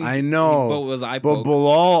once. I mean, I know. But was eye poke. But Bilal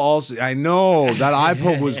also, I know. That eye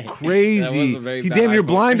poke was crazy. He damn near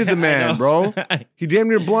blinded the man, bro. He damn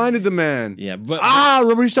near blinded the man. Yeah, but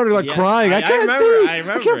remember he started crying. I can't see.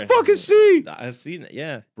 I can't fucking see. I've seen it,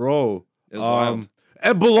 yeah. Bro. It was wild.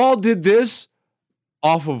 And Bilal did this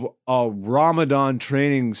off of a Ramadan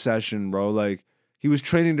training session, bro. Like, he was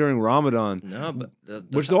training during Ramadan. No, but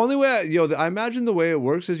which the only way, I imagine the way it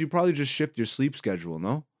works is you probably just shift your sleep schedule,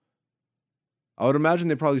 no? I would imagine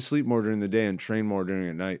they probably sleep more during the day and train more during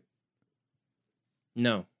the night.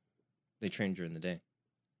 No, they train during the day.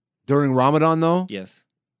 During Ramadan, though? Yes.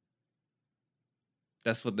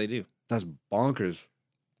 That's what they do. That's bonkers.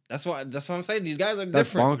 That's what I'm saying. These guys are different. That's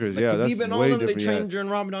bonkers, like, that's way different. They train during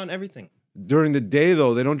Ramadan, everything. During the day,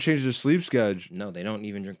 though, they don't change their sleep schedule. No, they don't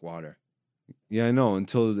even drink water. Yeah, I know,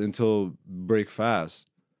 until break fast.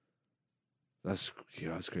 That's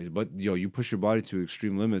crazy. But you push your body to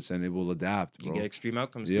extreme limits and it will adapt, bro. You get extreme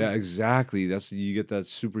outcomes. Yeah, exactly. You get that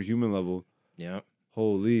superhuman level. Yeah.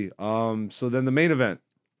 Holy. So then the main event.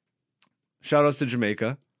 Shout outs to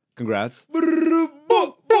Jamaica. Congrats.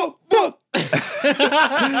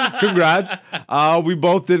 Congrats. We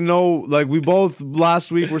both didn't know, like, we both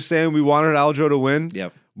last week were saying we wanted Aljo to win.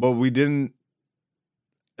 Yep. But we didn't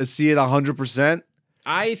see it 100%.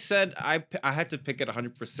 I said I had to pick it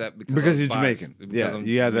 100% because you're Jamaican. Yeah,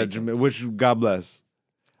 you had that, which God bless.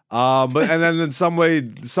 And then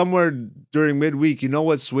somewhere during midweek, you know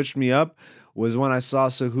what switched me up was when I saw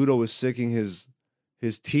Cejudo was sicking his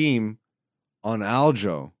team on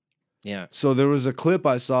Aljo. Yeah. So there was a clip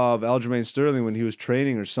I saw of Aljamain Sterling when he was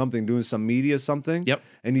training or something, doing some media something. Yep.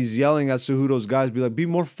 And he's yelling at Cejudo's guys, be like, be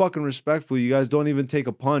more fucking respectful. You guys don't even take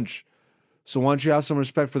a punch. So why don't you have some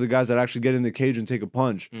respect for the guys that actually get in the cage and take a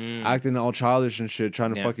punch? Acting all childish and shit,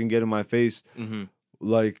 trying to fucking get in my face. Mm-hmm.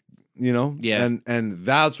 Like, Yeah. And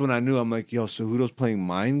that's when I knew, I'm like, yo, Cejudo's playing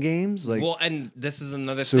mind games? Like, well, and this is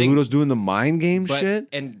another thing. Cejudo's doing the mind game shit?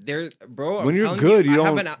 And there, bro, when you're good, you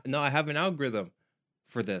don't... I have an algorithm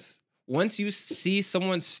for this. Once you see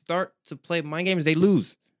someone start to play mind games, they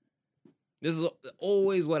lose. This is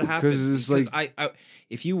always what happens. Because I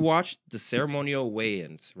if you watch the ceremonial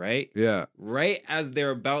weigh-ins, right? Yeah. Right as they're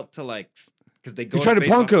about to because they go. He tried to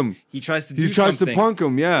punk him. He tries to. He tries to punk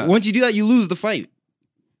him. Yeah. Once you do that, you lose the fight.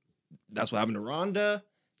 That's what happened to Ronda.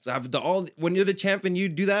 So happened to all. When you're the champion, you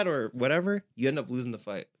do that or whatever, you end up losing the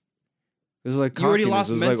fight. It's like you already lost.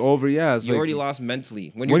 It's like over. Yeah. It's you like, already lost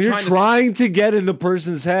mentally. When you're trying to get in the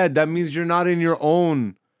person's head, that means you're not in your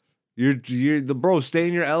own. You're the bro. Stay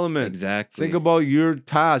in your element. Exactly. Think about your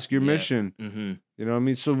task, your mission. Mm-hmm. You know what I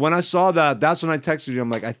mean? So when I saw that, that's when I texted you. I'm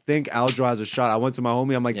like, I think Aljo has a shot. I went to my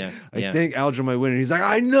homie. I'm like, I think Aljo might win. And he's like,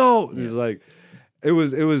 I know. He's like, it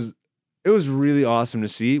was It was really awesome to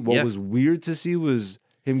see. What Yeah. was weird to see was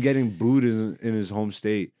him getting booed in his home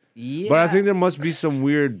state. Yeah. But I think there must be some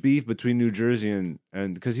weird beef between New Jersey and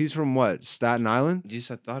because he's from what, Staten Island?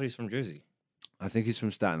 I thought he's from Jersey. I think he's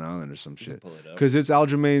from Staten Island or some shit. Pull it up. Because it's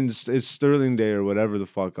Aljamain's, it's Sterling Day or whatever the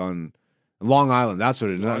fuck on Long Island. That's what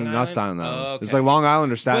it is. Not Staten Island. Oh, okay. It's like Long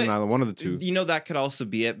Island or Staten But, Island, one of the two. You know, that could also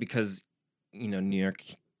be it because, you know, New York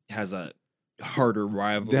has a harder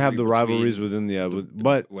rivalry. They have the rivalries within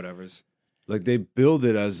but whatever's. like they build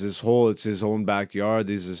it as this whole, it's his own backyard.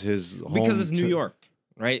 This is his home. Because it's New York,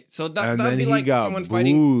 right? So And that'd then be he like got someone booed,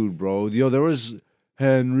 fighting. bro. Yo, there was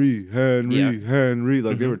Henry.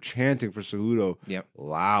 Like they were chanting for Cejudo. Yep.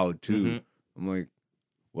 Loud too. Mhm. I'm like,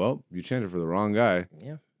 well, you chanted for the wrong guy.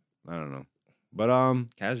 Yeah. I don't know. But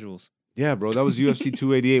Casuals. yeah, bro, that was UFC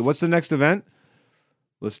 288. What's the next event?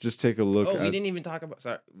 Let's just take a look. Oh, we didn't even talk about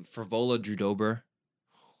Frivola Judober.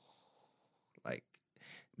 Like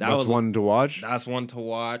That's one to watch. That's one to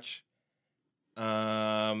watch.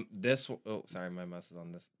 This. Oh, sorry, my mouse is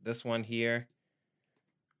on this. This one here.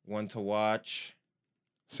 One to watch.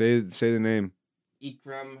 Say the name.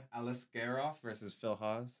 Ikram Aliskerov versus Phil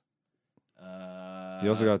Haas. You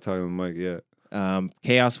also got to talk on the mic. Yeah.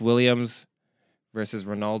 Chaos Williams versus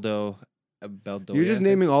Ronaldo Beldoya. You're just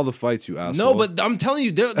naming all the fights, you asshole. No, but I'm telling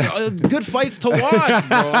you, they're good fights to watch,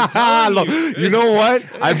 bro. I'm telling you. You know what?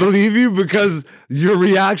 I believe you because your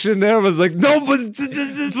reaction there was like, no, but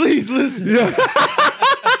Please listen. Yeah.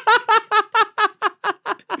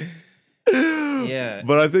 Yeah.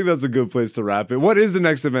 But I think that's a good place to wrap it. What is the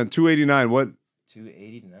next event? 289. What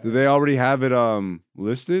 289. do they already have it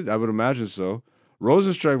listed? I would imagine so.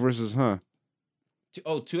 Rosenstrike versus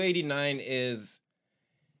 289 is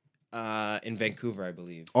in Vancouver, I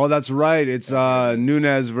believe. Oh, that's right. It's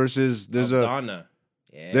Nunes versus Aldana.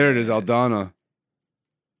 Yeah. There it is, Aldana.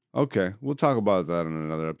 Okay, we'll talk about that in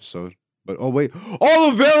another episode. But oh wait,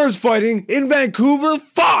 Oliveira's fighting in Vancouver.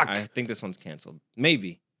 Fuck. I think this one's canceled.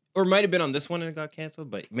 Maybe. Or it might have been on this one and it got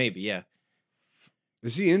canceled, but maybe, yeah.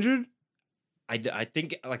 Is he injured? I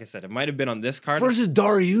think, like I said, it might have been on this card. Versus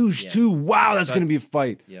Dariush, too. Wow, that's going to be a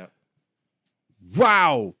fight. Yeah.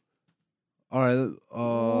 Wow. All right.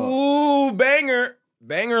 Ooh, banger.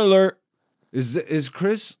 Banger alert. Is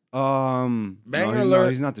Chris? Banger no, alert.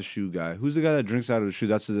 He's not the shoe guy. Who's the guy that drinks out of the shoe?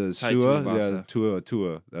 That's the Tai Sua. Tuivasa. Yeah,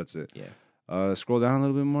 Tua. That's it. Yeah. Scroll down a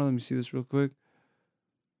little bit more. Let me see this real quick.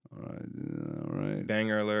 All right.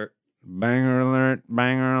 Banger alert. Banger alert.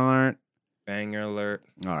 Banger alert. Banger alert.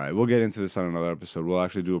 All right, we'll get into this on another episode. We'll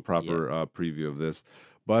actually do a proper preview of this.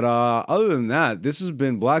 But other than that, this has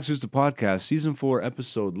been Black Zeus the Podcast, Season 4,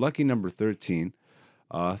 Episode Lucky Number 13.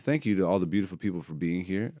 Thank you to all the beautiful people for being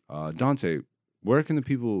here. Dante, where can the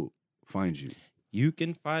people find you? You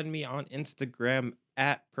can find me on Instagram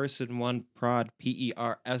at person1prod,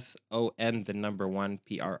 PERSON, the number 1,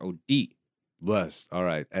 PROD. Blessed. All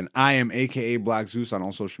right. And I am AKA Black Zeus on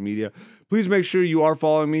all social media. Please make sure you are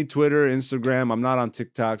following me, Twitter, Instagram. I'm not on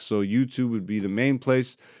TikTok, so YouTube would be the main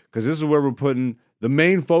place because this is where we're putting the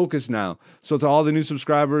main focus now. So to all the new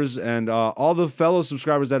subscribers and all the fellow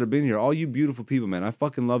subscribers that have been here, all you beautiful people, man, I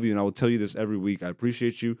fucking love you, and I will tell you this every week. I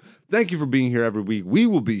appreciate you. Thank you for being here every week. We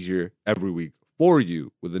will be here every week for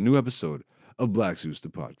you with a new episode of Black Zeus the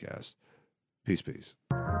Podcast. Peace.